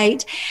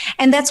estate.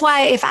 And that's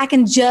why if I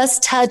can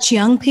just touch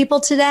young people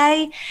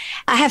today,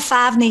 I have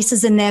 5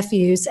 nieces and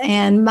nephews.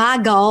 And my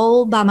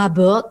goal by my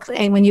book,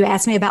 and when you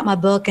asked me about my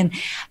book, and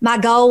my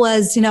goal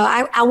was,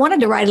 I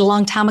wanted to write it a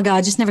long time ago.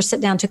 I just never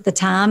sat down, took the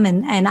time,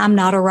 and I'm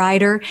not a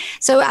writer.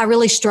 So I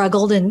really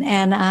struggled,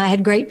 and I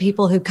had great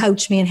people who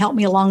coached me and helped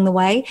me along the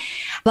way.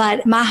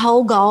 But my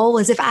whole goal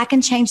was if I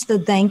can change the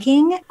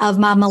thinking of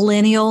my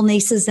millennial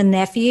nieces and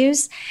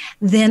nephews,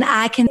 then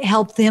I can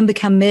help them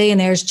become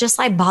millionaires just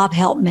like Bob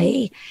helped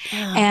me.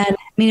 Yeah. And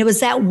I mean, it was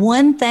that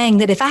one thing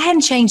that if I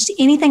hadn't changed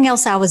anything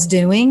else I was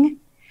doing,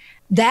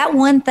 that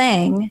one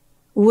thing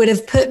would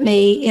have put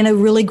me in a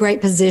really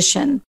great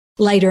position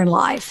later in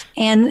life.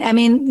 And I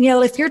mean,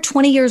 if you're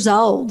 20 years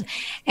old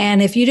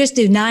and if you just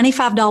do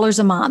 $95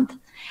 a month,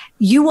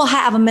 you will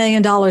have $1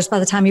 million by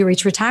the time you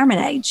reach retirement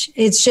age.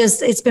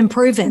 It's been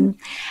proven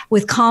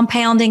with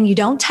compounding. You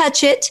don't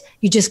touch it.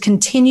 You just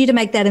continue to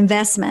make that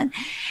investment.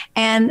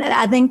 And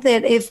I think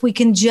that if we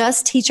can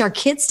just teach our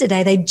kids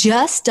today, they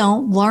just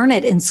don't learn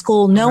it in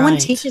school. No one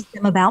teaches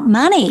them about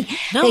money.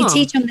 No. They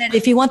teach them that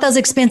if you want those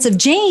expensive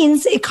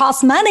jeans, it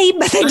costs money,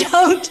 but they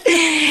don't.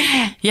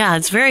 Yeah,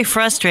 it's very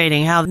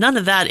frustrating how none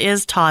of that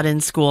is taught in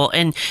school.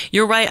 And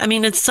you're right. I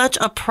mean, it's such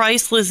a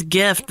priceless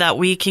gift that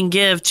we can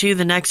give to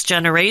the next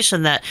generation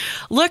that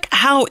look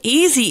how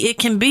easy it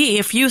can be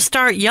if you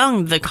start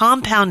young. The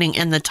compounding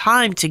and the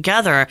time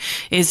together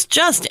is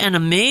just an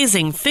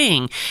amazing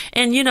thing.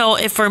 And,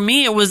 if for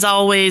me, it was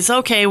always,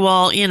 okay,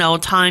 well,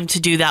 time to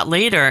do that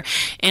later.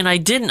 And I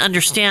didn't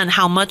understand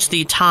how much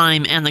the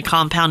time and the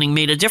compounding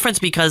made a difference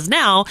because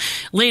now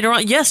later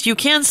on, yes, you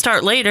can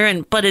start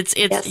later, but it's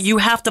yes. You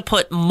have to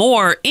put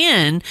more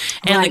in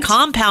and the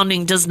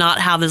compounding does not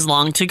have as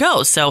long to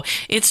go. So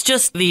it's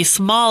just the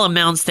small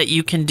amounts that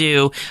you can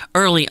do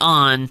early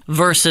on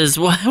versus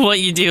what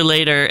you do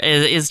later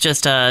is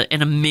just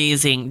an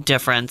amazing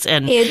difference.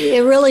 And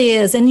it really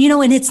is. And,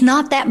 and it's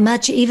not that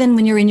much even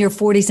when you're in your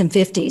 40s and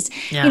 50s.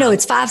 Yeah.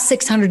 It's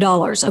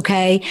 $500-$600,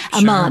 okay,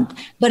 a month.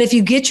 But if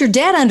you get your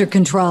debt under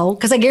control,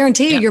 because I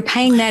guarantee you're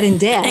paying that in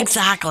debt.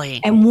 Exactly.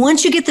 And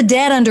once you get the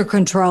debt under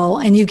control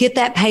and you get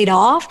that paid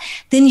off,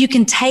 then you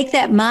can take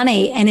that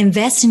money and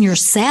invest in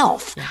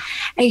yourself. Yeah.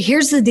 And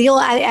here's the deal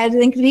I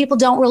think people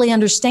don't really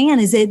understand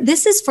is that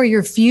this is for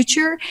your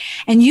future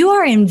and you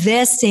are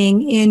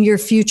investing in your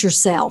future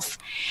self.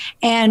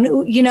 And,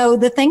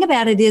 the thing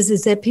about it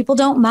is that people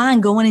don't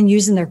mind going and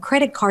using their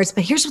credit cards.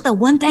 But here's the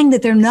one thing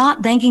that they're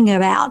not thinking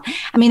about.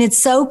 I mean, it's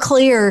so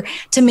clear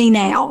to me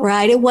now,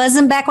 right? It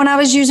wasn't back when I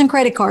was using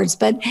credit cards,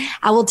 but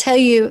I will tell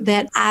you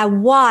that I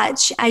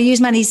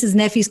use my nieces and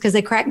nephews because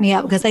they crack me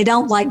up because they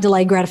don't like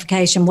delayed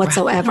gratification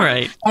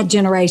whatsoever, that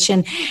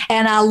generation.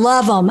 And I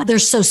love them. They're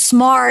so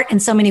smart in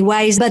so many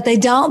ways, but they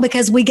don't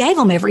because we gave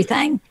them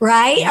everything,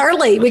 right?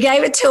 Early, we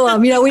gave it to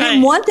them. We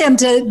didn't want them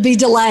to be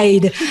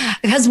delayed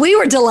because we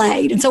were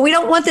delayed. And so we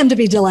don't want them to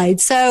be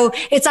delayed. So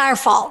it's our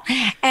fault.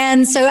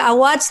 And so I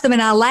watch them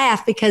and I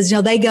laugh because,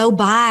 they go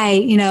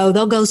buy,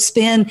 they'll go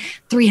spend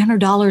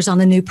 $300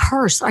 on a new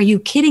purse. Are you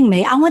kidding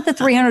me? I want the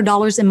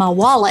 $300 in my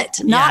wallet,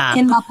 not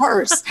in my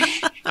purse.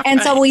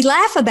 And so we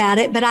laugh about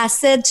it. But I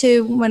said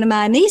to one of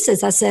my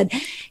nieces, I said,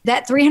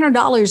 that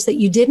 $300 that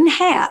you didn't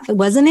have, it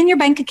wasn't in your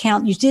bank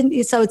account. You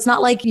didn't. So it's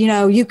not like,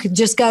 you could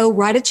just go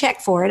write a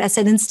check for it. I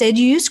said, instead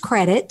you use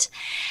credit.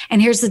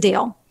 And here's the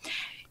deal.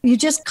 You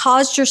just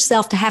caused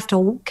yourself to have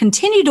to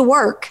continue to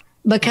work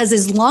because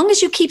as long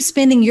as you keep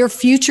spending your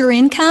future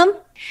income,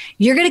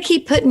 you're going to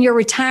keep putting your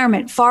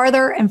retirement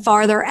farther and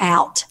farther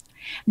out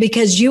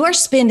because you are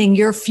spending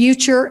your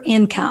future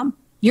income.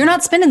 You're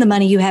not spending the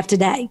money you have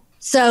today.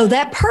 So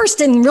that purse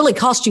didn't really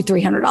cost you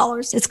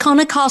 $300. It's going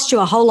to cost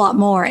you a whole lot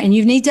more. And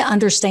you need to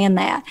understand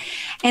that.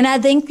 And I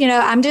think,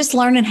 I'm just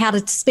learning how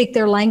to speak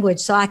their language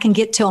so I can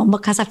get to them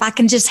because if I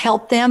can just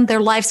help them,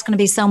 their life's going to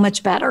be so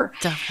much better.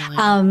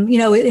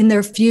 Definitely. In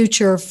their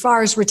future, as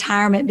far as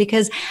retirement,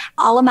 because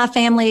all of my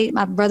family,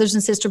 my brothers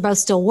and sisters both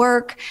still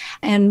work.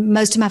 And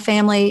most of my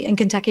family in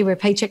Kentucky were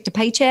paycheck to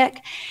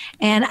paycheck.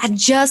 And I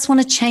just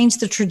want to change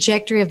the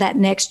trajectory of that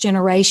next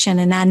generation.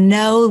 And I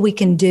know we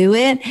can do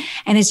it.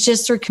 And it's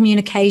just through communication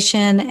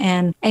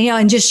and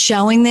just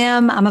showing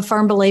them. I'm a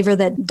firm believer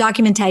that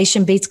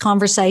documentation beats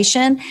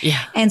conversation. Yeah.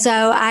 And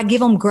so I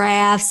give them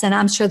graphs and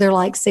I'm sure they're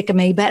like sick of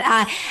me, but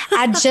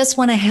I just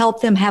want to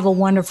help them have a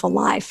wonderful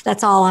life.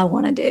 That's all I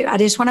want to do. I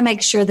just want to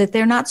make sure that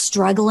they're not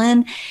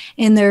struggling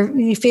in their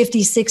 50s,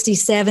 60s,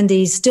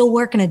 70s, still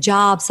working a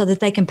job so that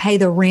they can pay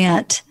the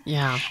rent.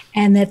 Yeah.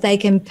 And that they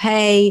can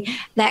pay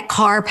that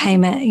car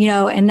payment,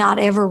 and not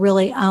ever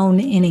really own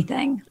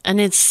anything. And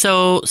it's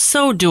so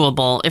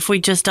doable if we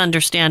just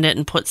understand understand it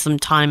and put some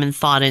time and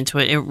thought into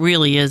it, it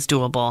really is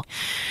doable.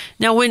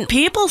 Now, when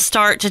people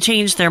start to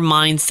change their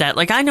mindset,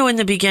 like I know in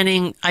the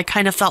beginning, I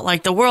kind of felt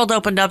like the world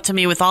opened up to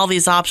me with all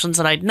these options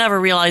that I'd never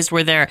realized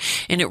were there.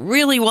 And it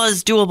really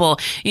was doable.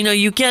 You know,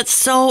 you get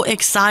so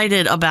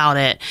excited about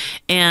it.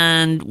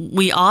 And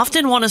we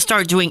often want to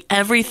start doing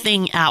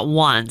everything at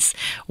once,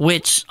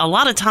 which a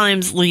lot of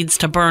times leads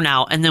to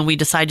burnout. And then we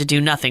decide to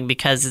do nothing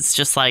because it's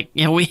just like,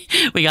 you know,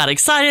 we got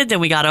excited, then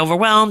we got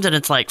overwhelmed, and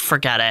it's like,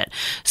 forget it.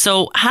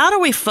 So how do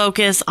we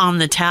focus on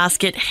the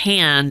task at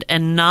hand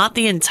and not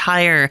the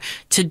entire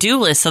to-do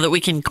list so that we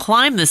can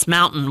climb this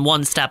mountain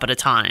one step at a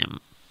time?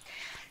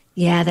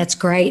 Yeah, that's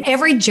great.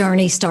 Every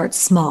journey starts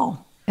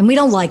small, and we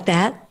don't like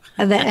that.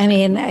 I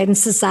mean, in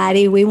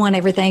society, we want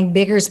everything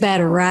bigger is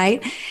better,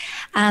 right?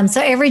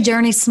 So every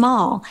journey's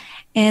small.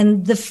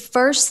 And the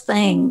first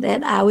thing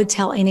that I would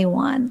tell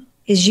anyone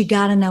is you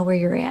got to know where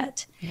you're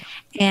at. Yeah.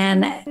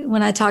 And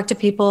when I talk to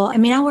people, I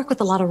mean, I work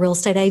with a lot of real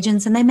estate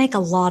agents and they make a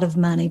lot of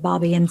money,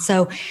 Bobbi. And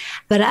so,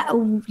 but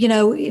you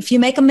know, if you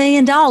make $1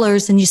 million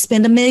and you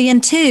spend $1.2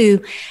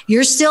 million,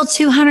 you're still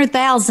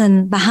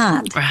 200,000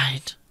 behind.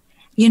 Right.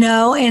 You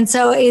know, and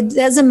so it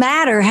doesn't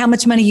matter how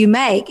much money you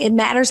make. It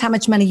matters how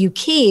much money you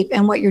keep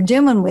and what you're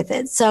doing with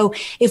it. So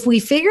if we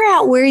figure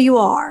out where you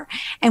are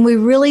and we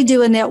really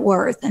do a net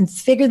worth and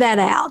figure that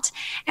out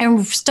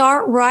and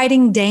start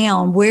writing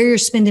down where you're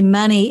spending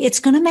money, it's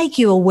going to make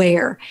you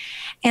aware.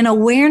 And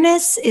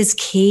awareness is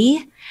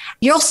key.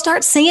 You'll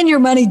start seeing your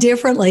money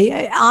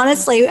differently.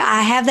 Honestly,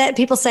 I have that.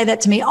 People say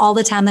that to me all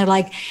the time. They're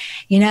like,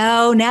 you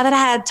know, now that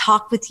I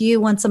talk with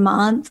you once a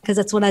month, because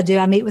that's what I do,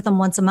 I meet with them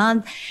once a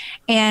month.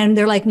 And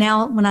they're like,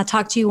 now when I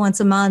talk to you once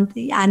a month,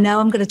 I know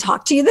I'm going to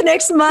talk to you the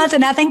next month.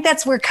 And I think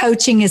that's where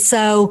coaching is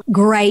so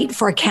great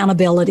for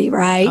accountability,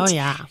 right? Oh,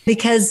 yeah.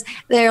 Because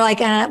they're like,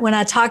 when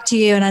I talk to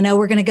you and I know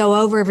we're going to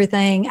go over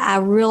everything, I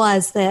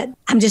realize that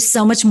I'm just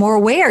so much more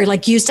aware.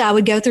 Like used to, I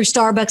would go through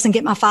Starbucks and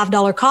get my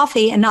 $5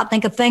 coffee and not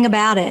think a thing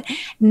about it.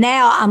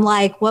 Now I'm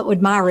like, what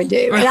would Myra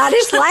do? And I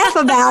just laugh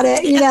about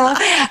it. You know,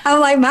 I'm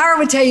like, Myra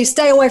would tell you,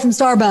 stay away from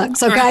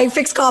Starbucks. Okay. Right.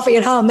 Fix coffee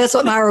at home. That's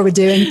what Myra would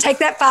do. And take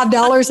that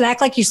 $5 and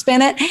act like you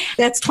spent it.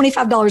 That's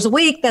 $25 a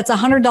week. That's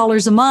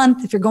 $100 a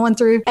month. If you're going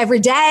through every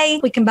day,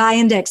 we can buy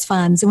index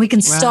funds and we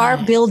can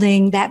start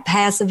building that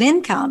passive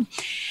income.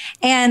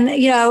 And,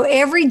 you know,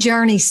 every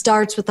journey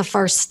starts with the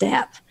first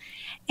step.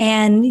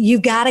 And you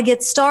got to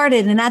get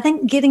started. And I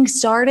think getting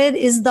started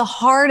is the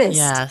hardest.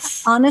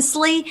 Yes.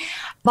 Honestly,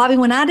 Bobbi,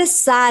 when I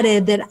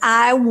decided that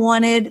I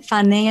wanted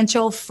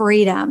financial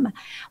freedom,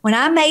 when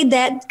I made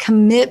that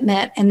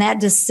commitment and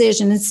that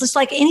decision, it's just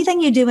like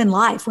anything you do in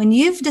life. When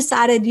you've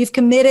decided, you've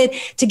committed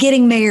to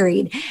getting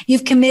married,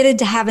 you've committed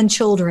to having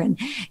children,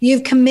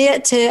 you've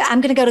committed to,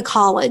 I'm going to go to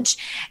college.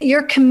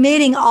 You're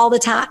committing all the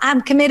time.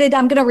 I'm committed,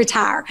 I'm going to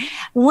retire.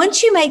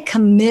 Once you make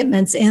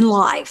commitments in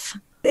life,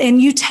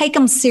 and you take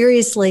them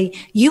seriously,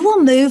 you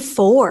will move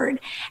forward.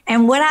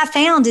 And what I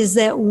found is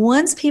that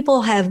once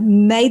people have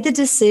made the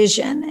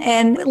decision,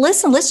 and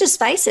listen, let's just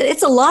face it,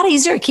 it's a lot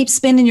easier to keep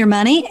spending your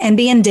money and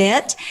be in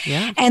debt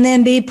and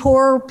then be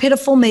poor,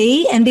 pitiful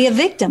me and be a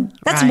victim.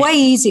 That's way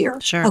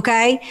easier. Sure.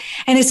 Okay.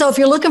 And so if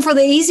you're looking for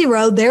the easy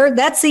road there,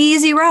 that's the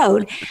easy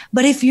road.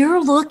 But if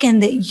you're looking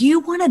that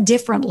you want a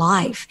different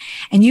life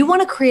and you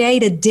want to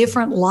create a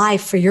different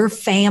life for your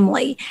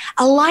family,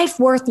 a life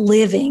worth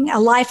living, a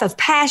life of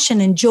passion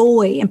and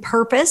joy and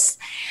purpose,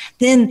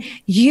 then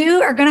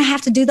you are going to have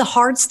to do the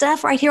hard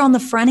stuff right here on the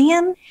front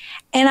end.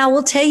 And I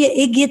will tell you,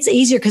 it gets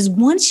easier because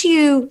once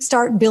you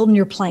start building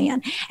your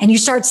plan and you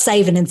start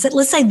saving, and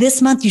let's say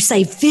this month you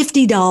save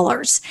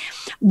 $50.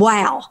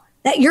 Wow.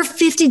 That you're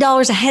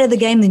 $50 ahead of the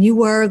game than you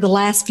were the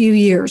last few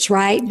years,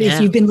 right? Yeah.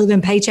 If you've been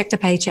living paycheck to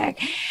paycheck.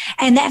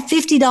 And that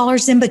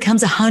 $50 then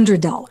becomes $100.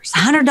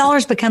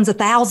 $100 becomes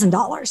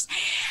 $1,000.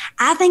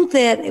 I think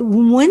that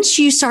once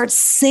you start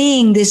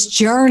seeing this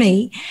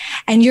journey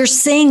and you're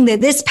seeing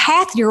that this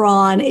path you're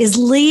on is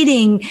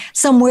leading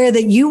somewhere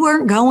that you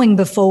weren't going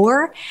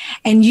before,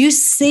 and you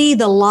see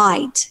the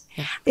light,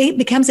 it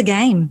becomes a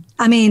game.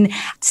 I mean,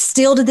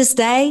 still to this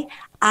day,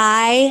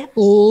 I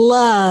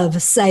love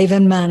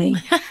saving money.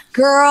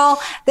 Girl,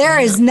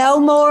 there is no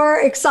more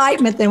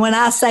excitement than when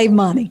I save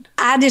money.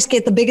 I just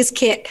get the biggest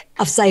kick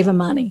of saving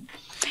money.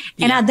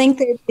 Yeah. And I think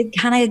that it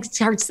kind of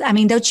starts, I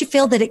mean, don't you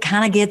feel that it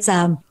kind of gets,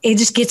 it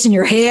just gets in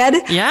your head?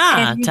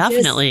 Yeah,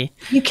 definitely.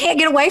 You can't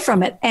get away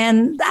from it.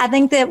 And I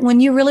think that when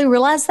you really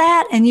realize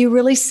that and you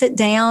really sit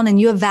down and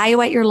you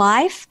evaluate your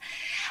life,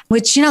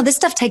 which, you know, this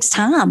stuff takes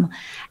time.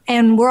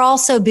 And we're all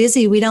so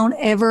busy, we don't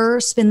ever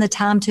spend the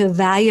time to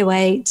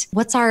evaluate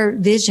what's our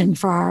vision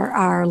for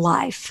our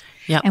life.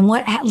 Yep. And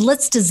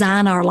let's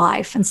design our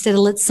life instead of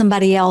let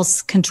somebody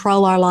else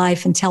control our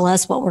life and tell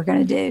us what we're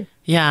going to do.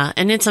 Yeah.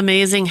 And it's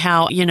amazing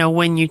how,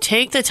 when you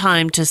take the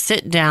time to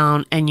sit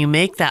down and you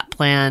make that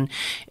plan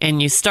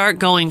and you start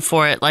going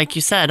for it, like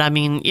you said,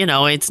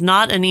 it's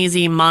not an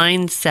easy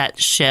mindset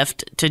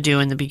shift to do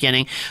in the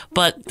beginning,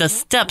 but the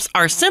steps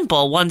are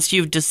simple once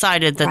you've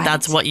decided that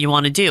that's what you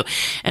want to do.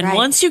 And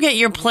once you get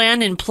your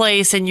plan in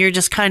place and you're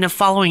just kind of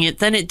following it,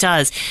 then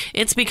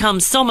it's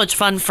become so much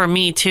fun for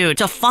me too,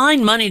 to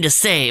find money to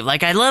save.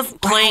 Like I love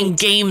playing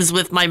games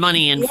with my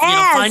money and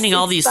finding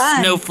all these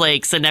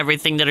snowflakes and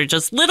everything that are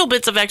just little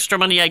bits of extra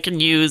money I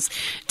can use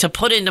to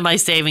put into my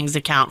savings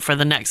account for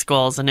the next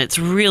goals. And it's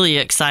really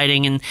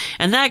exciting.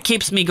 And that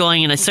keeps me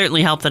going. And I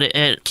certainly hope that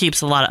it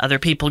keeps a lot of other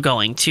people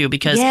going too,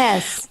 because,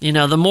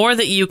 the more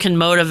that you can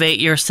motivate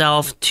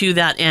yourself to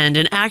that end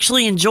and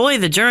actually enjoy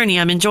the journey.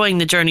 I'm enjoying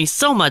the journey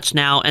so much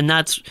now, and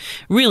that's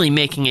really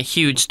making a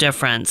huge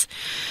difference.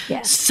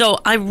 Yes. So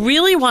I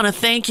really want to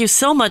thank you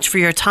so much for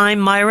your time,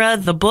 Myra.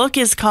 The book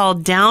is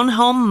called Down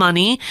Home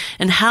Money.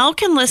 And how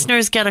can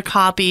listeners get a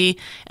copy,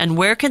 and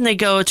where can they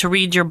go to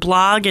read your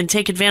blog and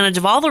take advantage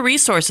of all the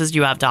resources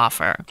you have to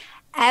offer?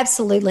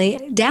 Absolutely.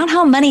 Down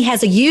Home Money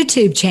has a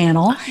YouTube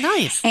channel. Oh,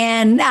 nice.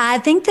 And I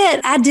think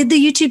that I did the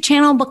YouTube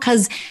channel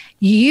because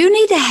you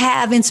need to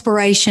have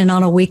inspiration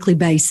on a weekly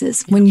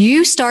basis when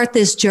you start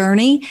this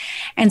journey.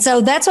 And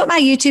so that's what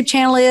my YouTube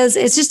channel is.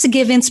 It's just to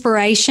give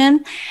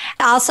inspiration.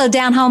 Also,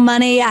 Down Home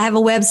Money, I have a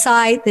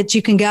website that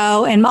you can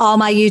go, and all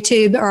my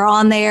YouTube are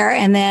on there,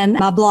 and then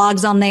my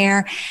blog's on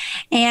there.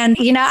 And,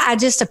 I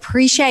just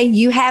appreciate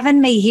you having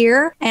me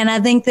here. And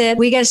I think that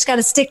we just got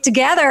to stick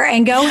together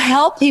and go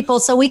help people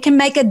so we can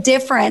make a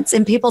difference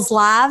in people's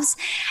lives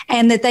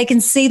and that they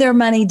can see their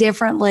money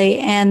differently.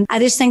 And I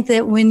just think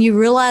that when you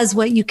realize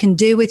what you can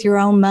do with your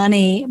own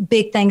money,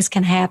 big things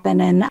can happen.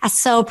 And I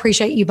so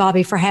appreciate you,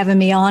 Bobbi, for having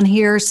me on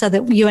here so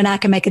that you and I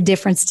can make a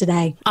difference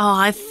today. Oh,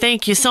 I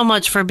thank you so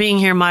much for being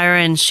here, Myra,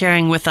 and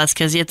sharing with us,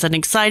 because it's an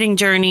exciting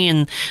journey.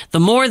 And the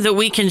more that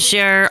we can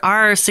share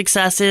our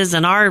successes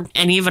and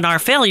even our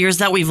failures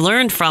that we've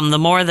learned from, the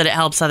more that it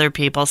helps other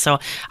people. So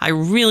I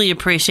really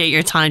appreciate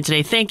your time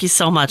today. Thank you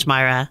so much,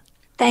 Myra.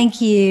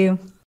 Thank you.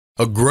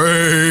 A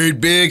great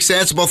big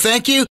sensible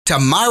thank you to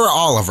Myra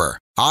Oliver,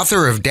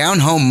 author of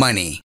Down Home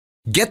Money.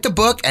 Get the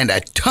book and a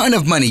ton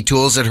of money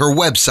tools at her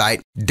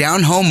website,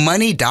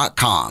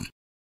 downhomemoney.com.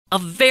 A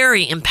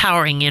very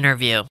empowering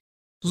interview.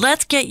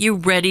 Let's get you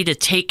ready to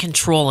take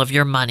control of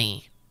your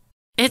money.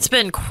 It's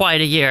been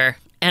quite a year,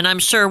 and I'm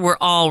sure we're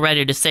all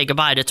ready to say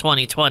goodbye to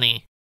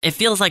 2020. It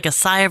feels like a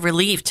sigh of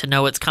relief to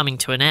know it's coming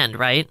to an end,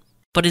 right?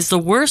 But is the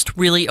worst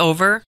really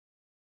over?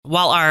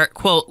 While our,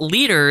 quote,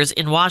 leaders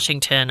in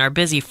Washington are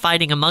busy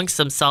fighting amongst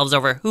themselves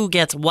over who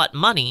gets what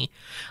money,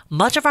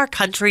 much of our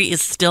country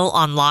is still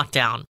on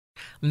lockdown.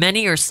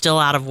 Many are still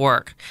out of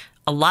work.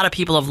 A lot of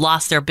people have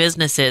lost their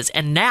businesses.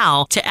 And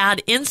now, to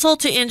add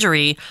insult to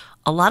injury,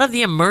 a lot of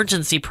the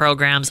emergency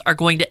programs are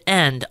going to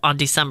end on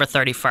December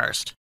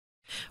 31st.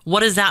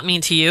 What does that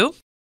mean to you?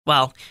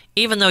 Well,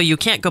 even though you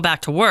can't go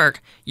back to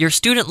work, your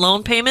student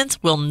loan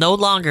payments will no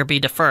longer be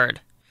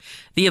deferred.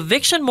 The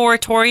eviction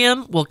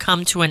moratorium will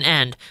come to an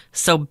end,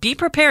 so be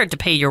prepared to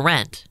pay your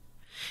rent.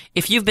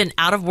 If you've been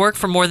out of work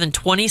for more than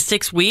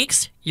 26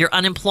 weeks, your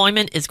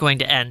unemployment is going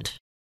to end.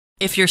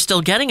 If you're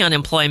still getting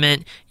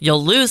unemployment,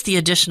 you'll lose the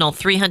additional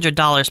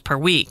 $300 per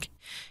week.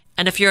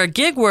 And if you're a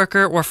gig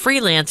worker or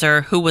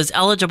freelancer who was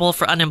eligible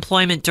for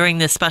unemployment during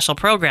this special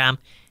program,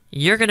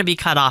 you're going to be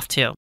cut off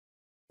too.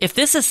 If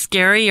this is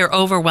scary or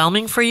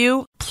overwhelming for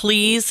you,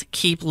 please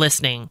keep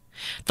listening.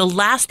 The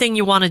last thing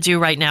you want to do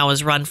right now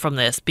is run from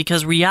this,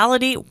 because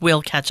reality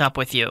will catch up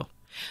with you.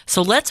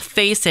 So let's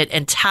face it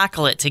and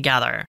tackle it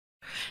together.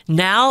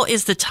 Now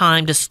is the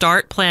time to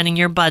start planning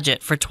your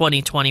budget for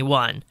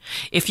 2021.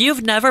 If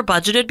you've never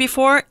budgeted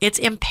before, it's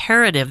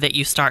imperative that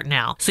you start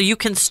now so you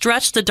can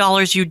stretch the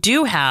dollars you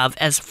do have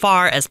as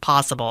far as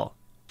possible.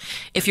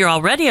 If you're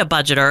already a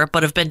budgeter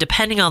but have been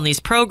depending on these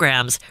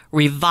programs,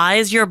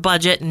 revise your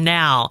budget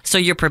now so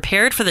you're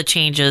prepared for the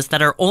changes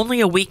that are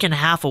only a week and a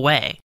half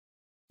away.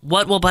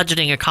 What will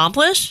budgeting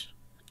accomplish?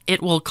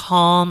 It will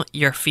calm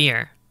your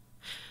fear.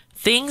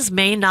 Things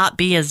may not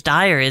be as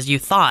dire as you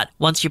thought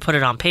once you put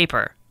it on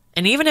paper.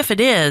 And even if it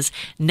is,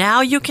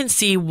 now you can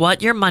see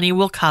what your money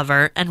will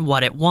cover and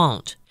what it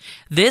won't.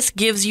 This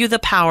gives you the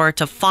power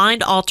to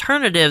find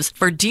alternatives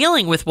for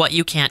dealing with what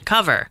you can't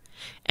cover.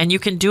 And you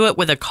can do it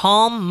with a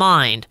calm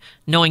mind,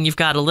 knowing you've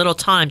got a little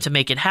time to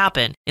make it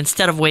happen,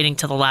 instead of waiting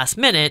till the last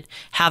minute,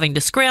 having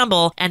to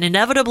scramble, and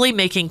inevitably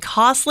making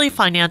costly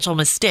financial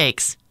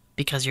mistakes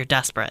because you're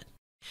desperate.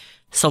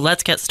 So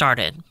let's get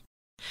started.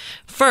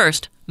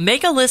 First,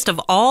 make a list of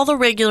all the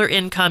regular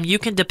income you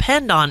can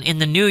depend on in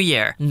the new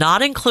year,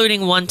 not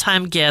including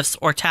one-time gifts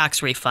or tax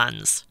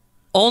refunds.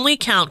 Only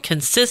count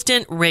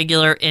consistent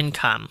regular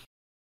income.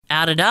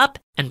 Add it up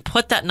and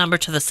put that number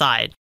to the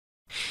side.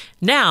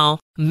 Now,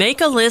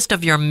 make a list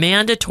of your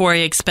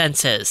mandatory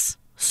expenses,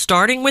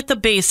 starting with the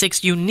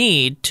basics you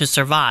need to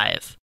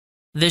survive.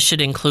 This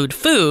should include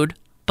food,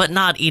 but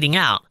not eating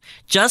out,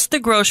 just the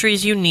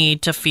groceries you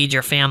need to feed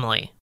your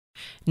family.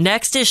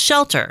 Next is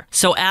shelter,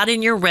 so add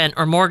in your rent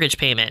or mortgage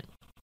payment.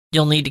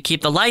 You'll need to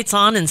keep the lights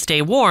on and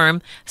stay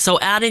warm, so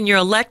add in your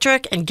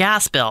electric and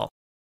gas bill.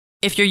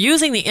 If you're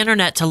using the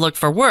internet to look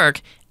for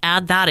work,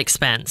 add that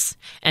expense.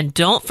 And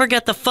don't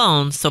forget the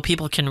phone so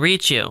people can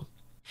reach you.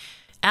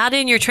 Add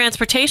in your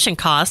transportation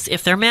costs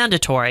if they're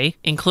mandatory,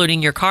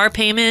 including your car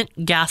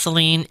payment,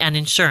 gasoline, and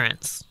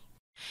insurance.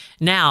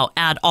 Now,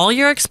 add all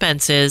your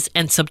expenses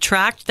and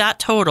subtract that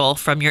total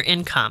from your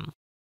income.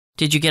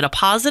 Did you get a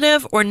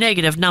positive or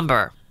negative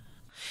number?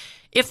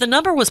 If the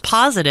number was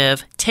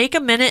positive, take a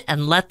minute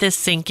and let this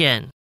sink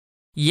in.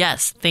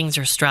 Yes, things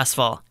are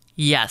stressful.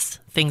 Yes,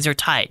 things are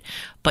tight.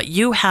 But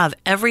you have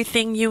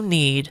everything you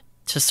need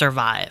to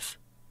survive.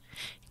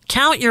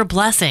 Count your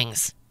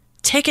blessings.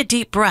 Take a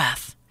deep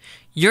breath.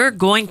 You're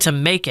going to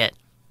make it.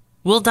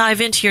 We'll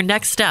dive into your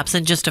next steps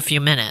in just a few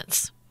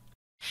minutes.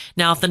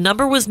 Now, if the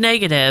number was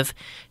negative,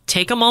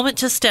 take a moment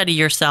to steady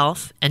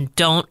yourself and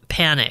don't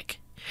panic.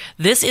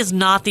 This is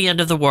not the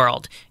end of the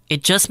world.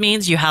 It just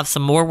means you have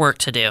some more work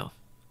to do.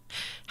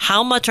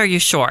 How much are you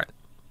short?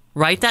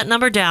 Write that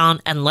number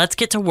down and let's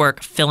get to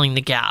work filling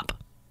the gap.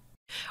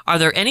 Are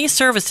there any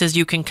services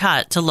you can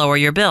cut to lower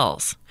your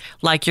bills?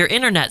 Like your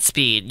internet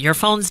speed, your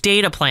phone's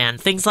data plan,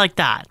 things like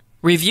that.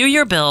 Review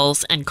your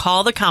bills and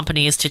call the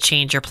companies to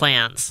change your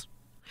plans.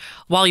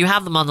 While you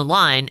have them on the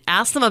line,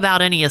 ask them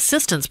about any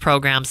assistance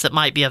programs that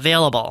might be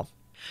available.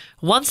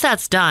 Once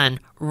that's done,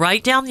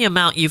 write down the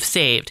amount you've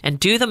saved and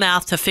do the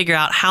math to figure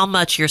out how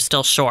much you're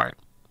still short.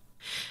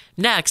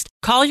 Next,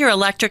 call your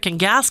electric and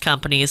gas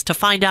companies to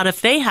find out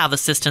if they have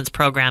assistance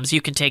programs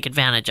you can take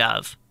advantage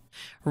of.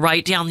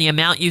 Write down the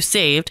amount you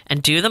saved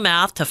and do the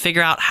math to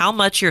figure out how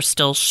much you're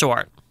still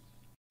short.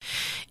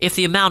 If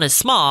the amount is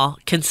small,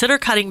 consider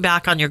cutting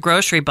back on your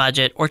grocery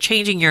budget or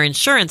changing your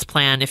insurance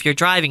plan if your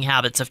driving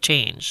habits have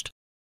changed.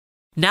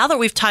 Now that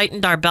we've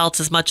tightened our belts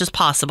as much as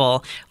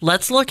possible,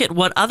 let's look at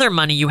what other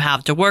money you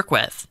have to work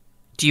with.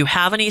 Do you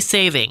have any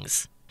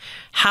savings?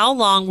 How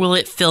long will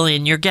it fill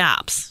in your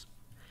gaps?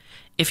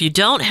 If you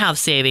don't have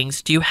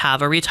savings, do you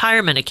have a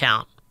retirement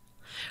account?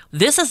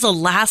 This is the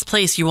last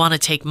place you want to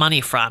take money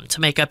from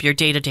to make up your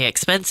day-to-day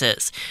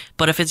expenses,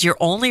 but if it's your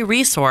only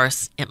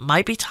resource, it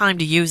might be time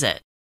to use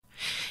it.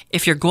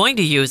 If you're going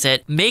to use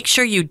it, make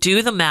sure you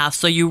do the math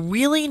so you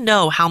really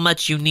know how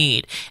much you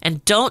need,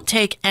 and don't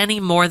take any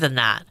more than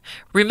that.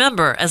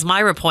 Remember, as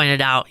Myra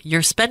pointed out,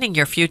 you're spending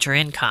your future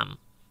income.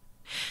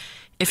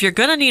 If you're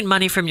going to need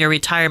money from your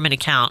retirement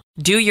account,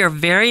 do your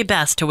very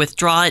best to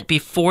withdraw it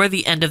before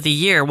the end of the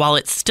year while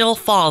it still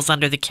falls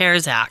under the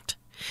CARES Act.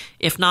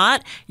 If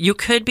not, you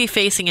could be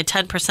facing a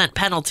 10%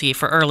 penalty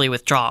for early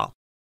withdrawal.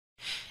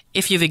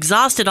 If you've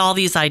exhausted all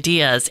these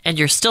ideas and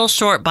you're still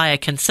short by a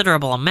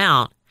considerable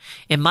amount,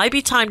 it might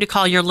be time to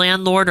call your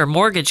landlord or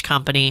mortgage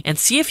company and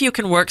see if you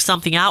can work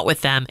something out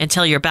with them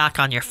until you're back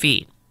on your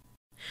feet.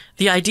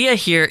 The idea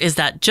here is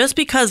that just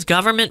because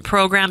government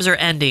programs are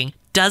ending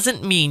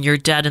doesn't mean you're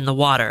dead in the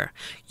water.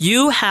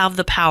 You have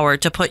the power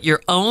to put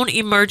your own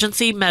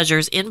emergency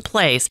measures in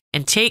place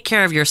and take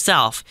care of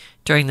yourself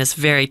during this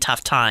very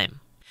tough time.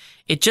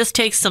 It just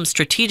takes some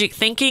strategic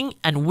thinking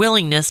and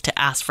willingness to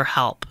ask for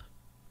help.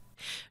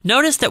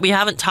 Notice that we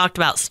haven't talked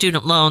about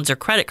student loans or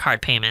credit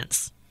card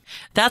payments.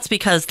 That's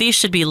because these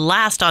should be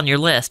last on your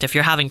list if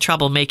you're having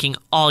trouble making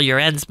all your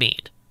ends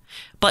meet.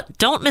 But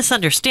don't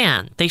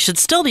misunderstand, they should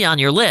still be on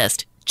your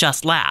list,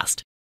 just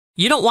last.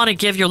 You don't want to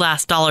give your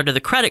last dollar to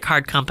the credit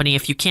card company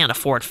if you can't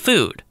afford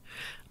food.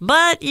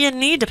 But you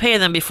need to pay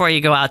them before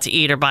you go out to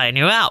eat or buy a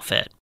new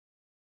outfit.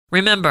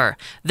 Remember,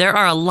 there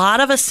are a lot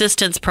of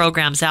assistance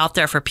programs out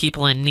there for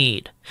people in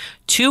need.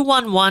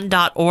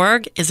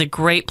 211.org is a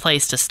great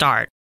place to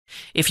start.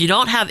 If you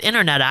don't have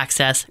internet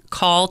access,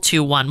 call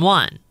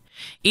 211.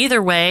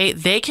 Either way,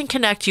 they can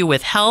connect you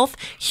with health,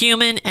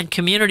 human, and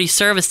community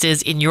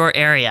services in your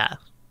area.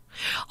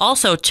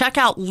 Also, check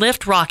out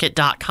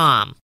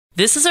liftrocket.com.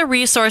 This is a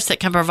resource that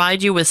can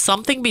provide you with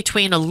something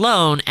between a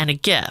loan and a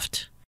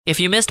gift. If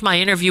you missed my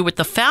interview with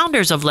the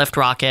founders of Lift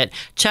Rocket,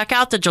 check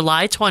out the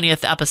July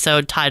 20th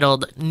episode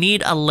titled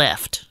Need a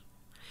Lift.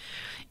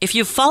 If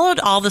you've followed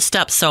all the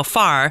steps so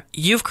far,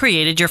 you've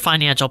created your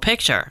financial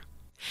picture.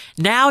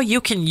 Now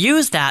you can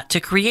use that to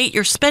create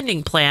your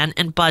spending plan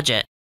and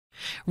budget.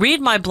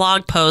 Read my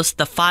blog post,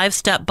 The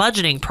 5-Step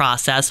Budgeting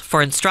Process,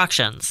 for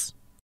instructions.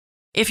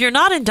 If you're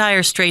not in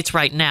dire straits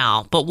right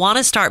now, but want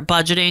to start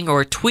budgeting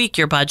or tweak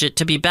your budget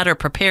to be better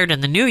prepared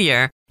in the new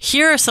year,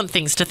 here are some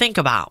things to think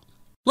about.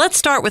 Let's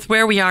start with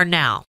where we are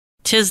now.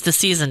 'Tis the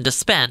season to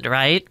spend,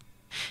 right?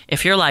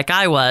 If you're like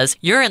I was,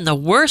 you're in the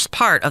worst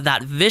part of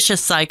that vicious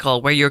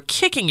cycle where you're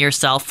kicking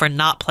yourself for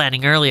not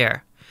planning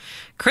earlier.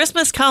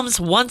 Christmas comes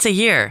once a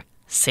year,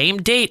 same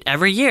date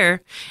every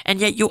year, and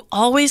yet you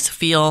always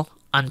feel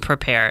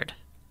unprepared.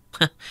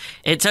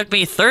 It took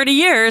me 30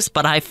 years,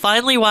 but I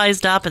finally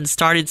wised up and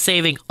started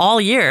saving all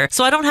year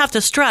so I don't have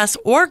to stress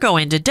or go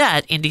into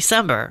debt in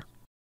December.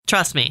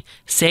 Trust me,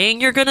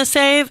 saying you're going to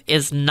save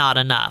is not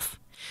enough.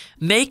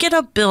 Make it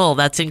a bill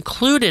that's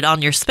included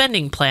on your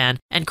spending plan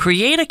and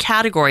create a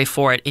category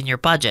for it in your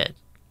budget.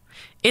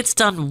 It's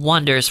done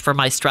wonders for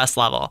my stress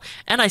level,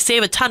 and I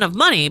save a ton of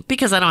money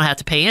because I don't have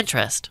to pay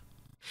interest.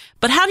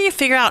 But how do you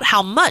figure out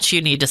how much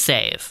you need to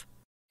save?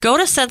 Go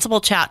to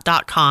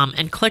CentsAbleChat.com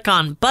and click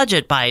on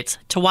Budget Bites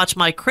to watch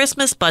my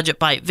Christmas Budget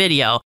Bite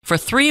video for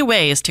 3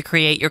 ways to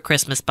create your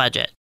Christmas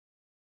budget.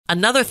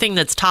 Another thing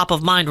that's top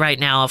of mind right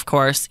now, of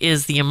course,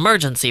 is the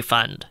emergency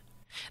fund.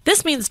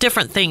 This means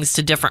different things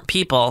to different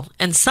people,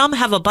 and some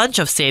have a bunch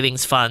of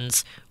savings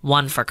funds,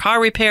 one for car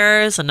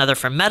repairs, another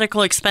for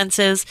medical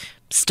expenses,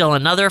 still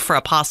another for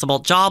a possible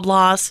job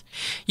loss.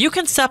 You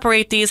can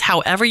separate these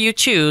however you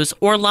choose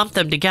or lump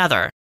them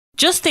together.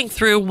 Just think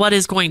through what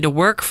is going to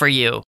work for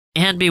you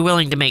and be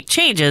willing to make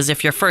changes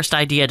if your first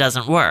idea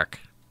doesn't work.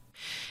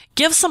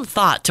 Give some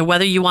thought to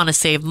whether you want to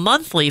save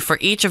monthly for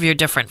each of your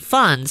different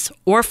funds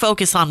or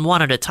focus on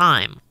one at a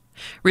time.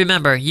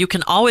 Remember, you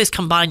can always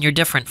combine your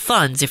different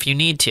funds if you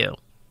need to.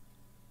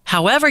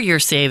 However you're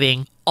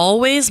saving,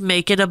 always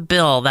make it a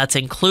bill that's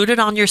included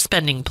on your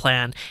spending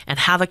plan and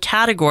have a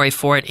category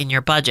for it in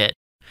your budget.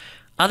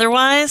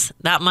 Otherwise,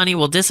 that money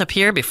will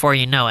disappear before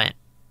you know it.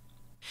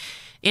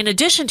 In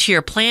addition to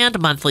your planned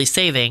monthly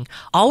saving,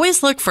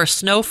 always look for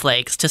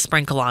snowflakes to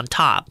sprinkle on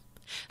top.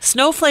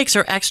 Snowflakes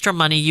are extra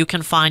money you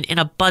can find in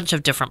a bunch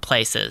of different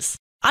places.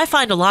 I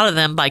find a lot of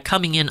them by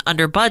coming in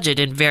under budget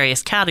in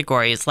various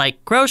categories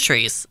like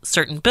groceries,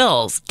 certain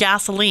bills,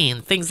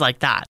 gasoline, things like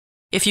that.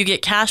 If you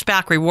get cash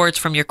back rewards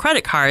from your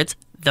credit cards,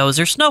 those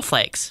are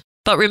snowflakes.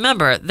 But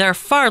remember, they're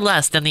far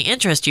less than the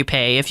interest you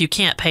pay if you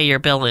can't pay your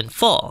bill in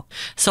full.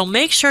 So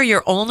make sure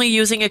you're only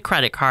using a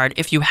credit card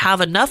if you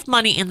have enough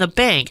money in the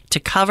bank to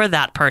cover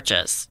that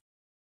purchase.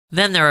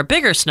 Then there are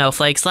bigger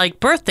snowflakes like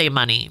birthday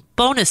money,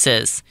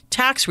 bonuses,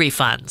 tax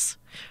refunds.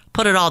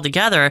 Put it all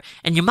together,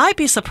 and you might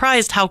be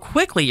surprised how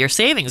quickly your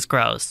savings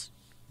grows.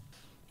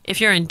 If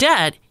you're in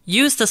debt,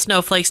 use the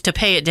snowflakes to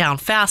pay it down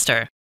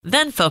faster.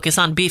 Then focus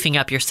on beefing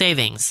up your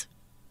savings.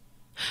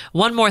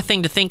 One more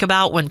thing to think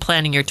about when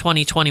planning your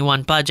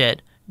 2021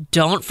 budget.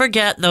 Don't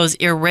forget those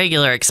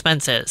irregular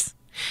expenses.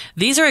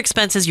 These are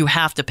expenses you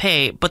have to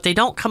pay, but they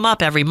don't come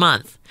up every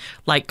month,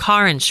 like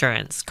car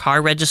insurance,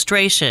 car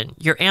registration,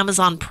 your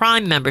Amazon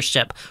Prime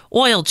membership,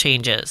 oil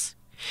changes.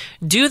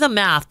 Do the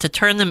math to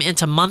turn them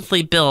into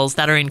monthly bills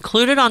that are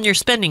included on your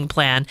spending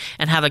plan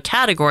and have a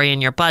category in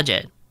your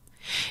budget.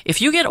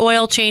 If you get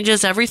oil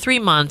changes every 3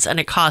 months and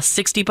it costs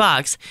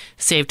 $60,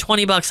 save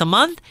 $20 a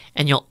month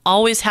and you'll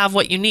always have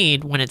what you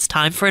need when it's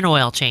time for an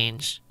oil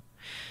change.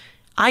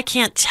 I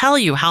can't tell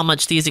you how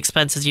much these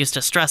expenses used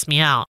to stress me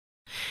out.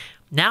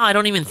 Now I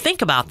don't even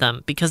think about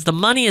them because the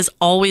money is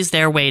always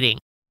there waiting.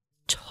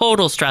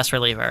 Total stress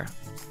reliever.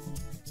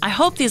 I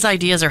hope these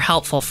ideas are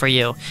helpful for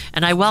you,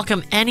 and I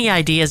welcome any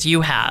ideas you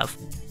have.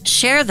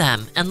 Share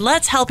them, and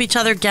let's help each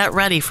other get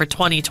ready for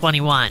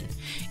 2021.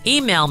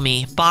 Email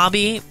me,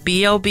 Bobbi,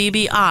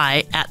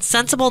 B-O-B-B-I, at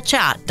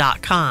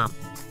CentsAbleChat.com.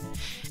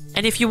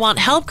 And if you want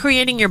help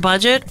creating your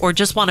budget or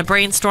just want to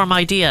brainstorm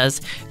ideas,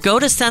 go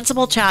to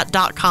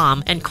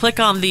CentsAbleChat.com and click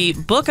on the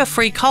Book a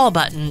Free Call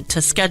button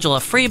to schedule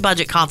a free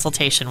budget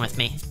consultation with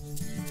me.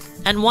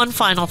 And one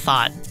final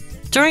thought.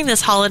 During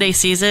this holiday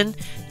season,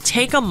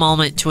 take a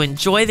moment to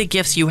enjoy the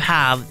gifts you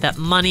have that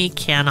money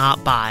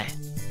cannot buy.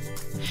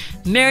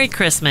 Merry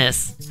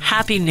Christmas.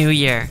 Happy New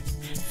Year.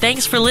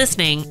 Thanks for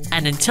listening,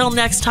 and until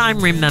next time,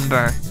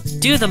 remember,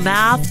 do the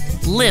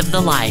math, live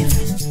the life.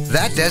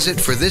 That does it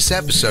for this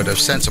episode of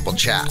CentsAble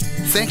Chat.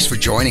 Thanks for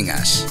joining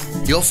us.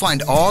 You'll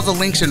find all the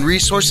links and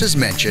resources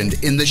mentioned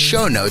in the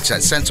show notes at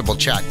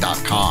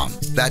CentsAbleChat.com.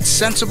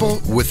 That's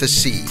CentsAble with a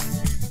C.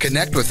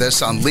 Connect with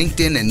us on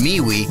LinkedIn and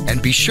MeWe,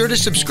 and be sure to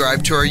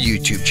subscribe to our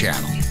YouTube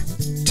channel.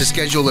 To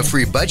schedule a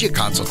free budget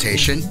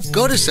consultation,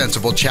 go to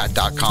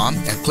CentsAbleChat.com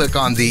and click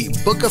on the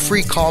Book a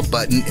Free Call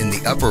button in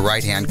the upper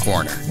right-hand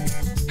corner.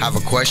 Have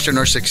a question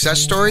or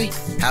success story?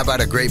 How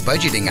about a great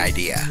budgeting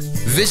idea?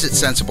 Visit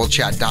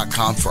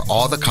CensableChat.com for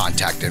all the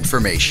contact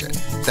information.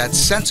 That's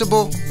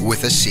CentsAble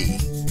with a C.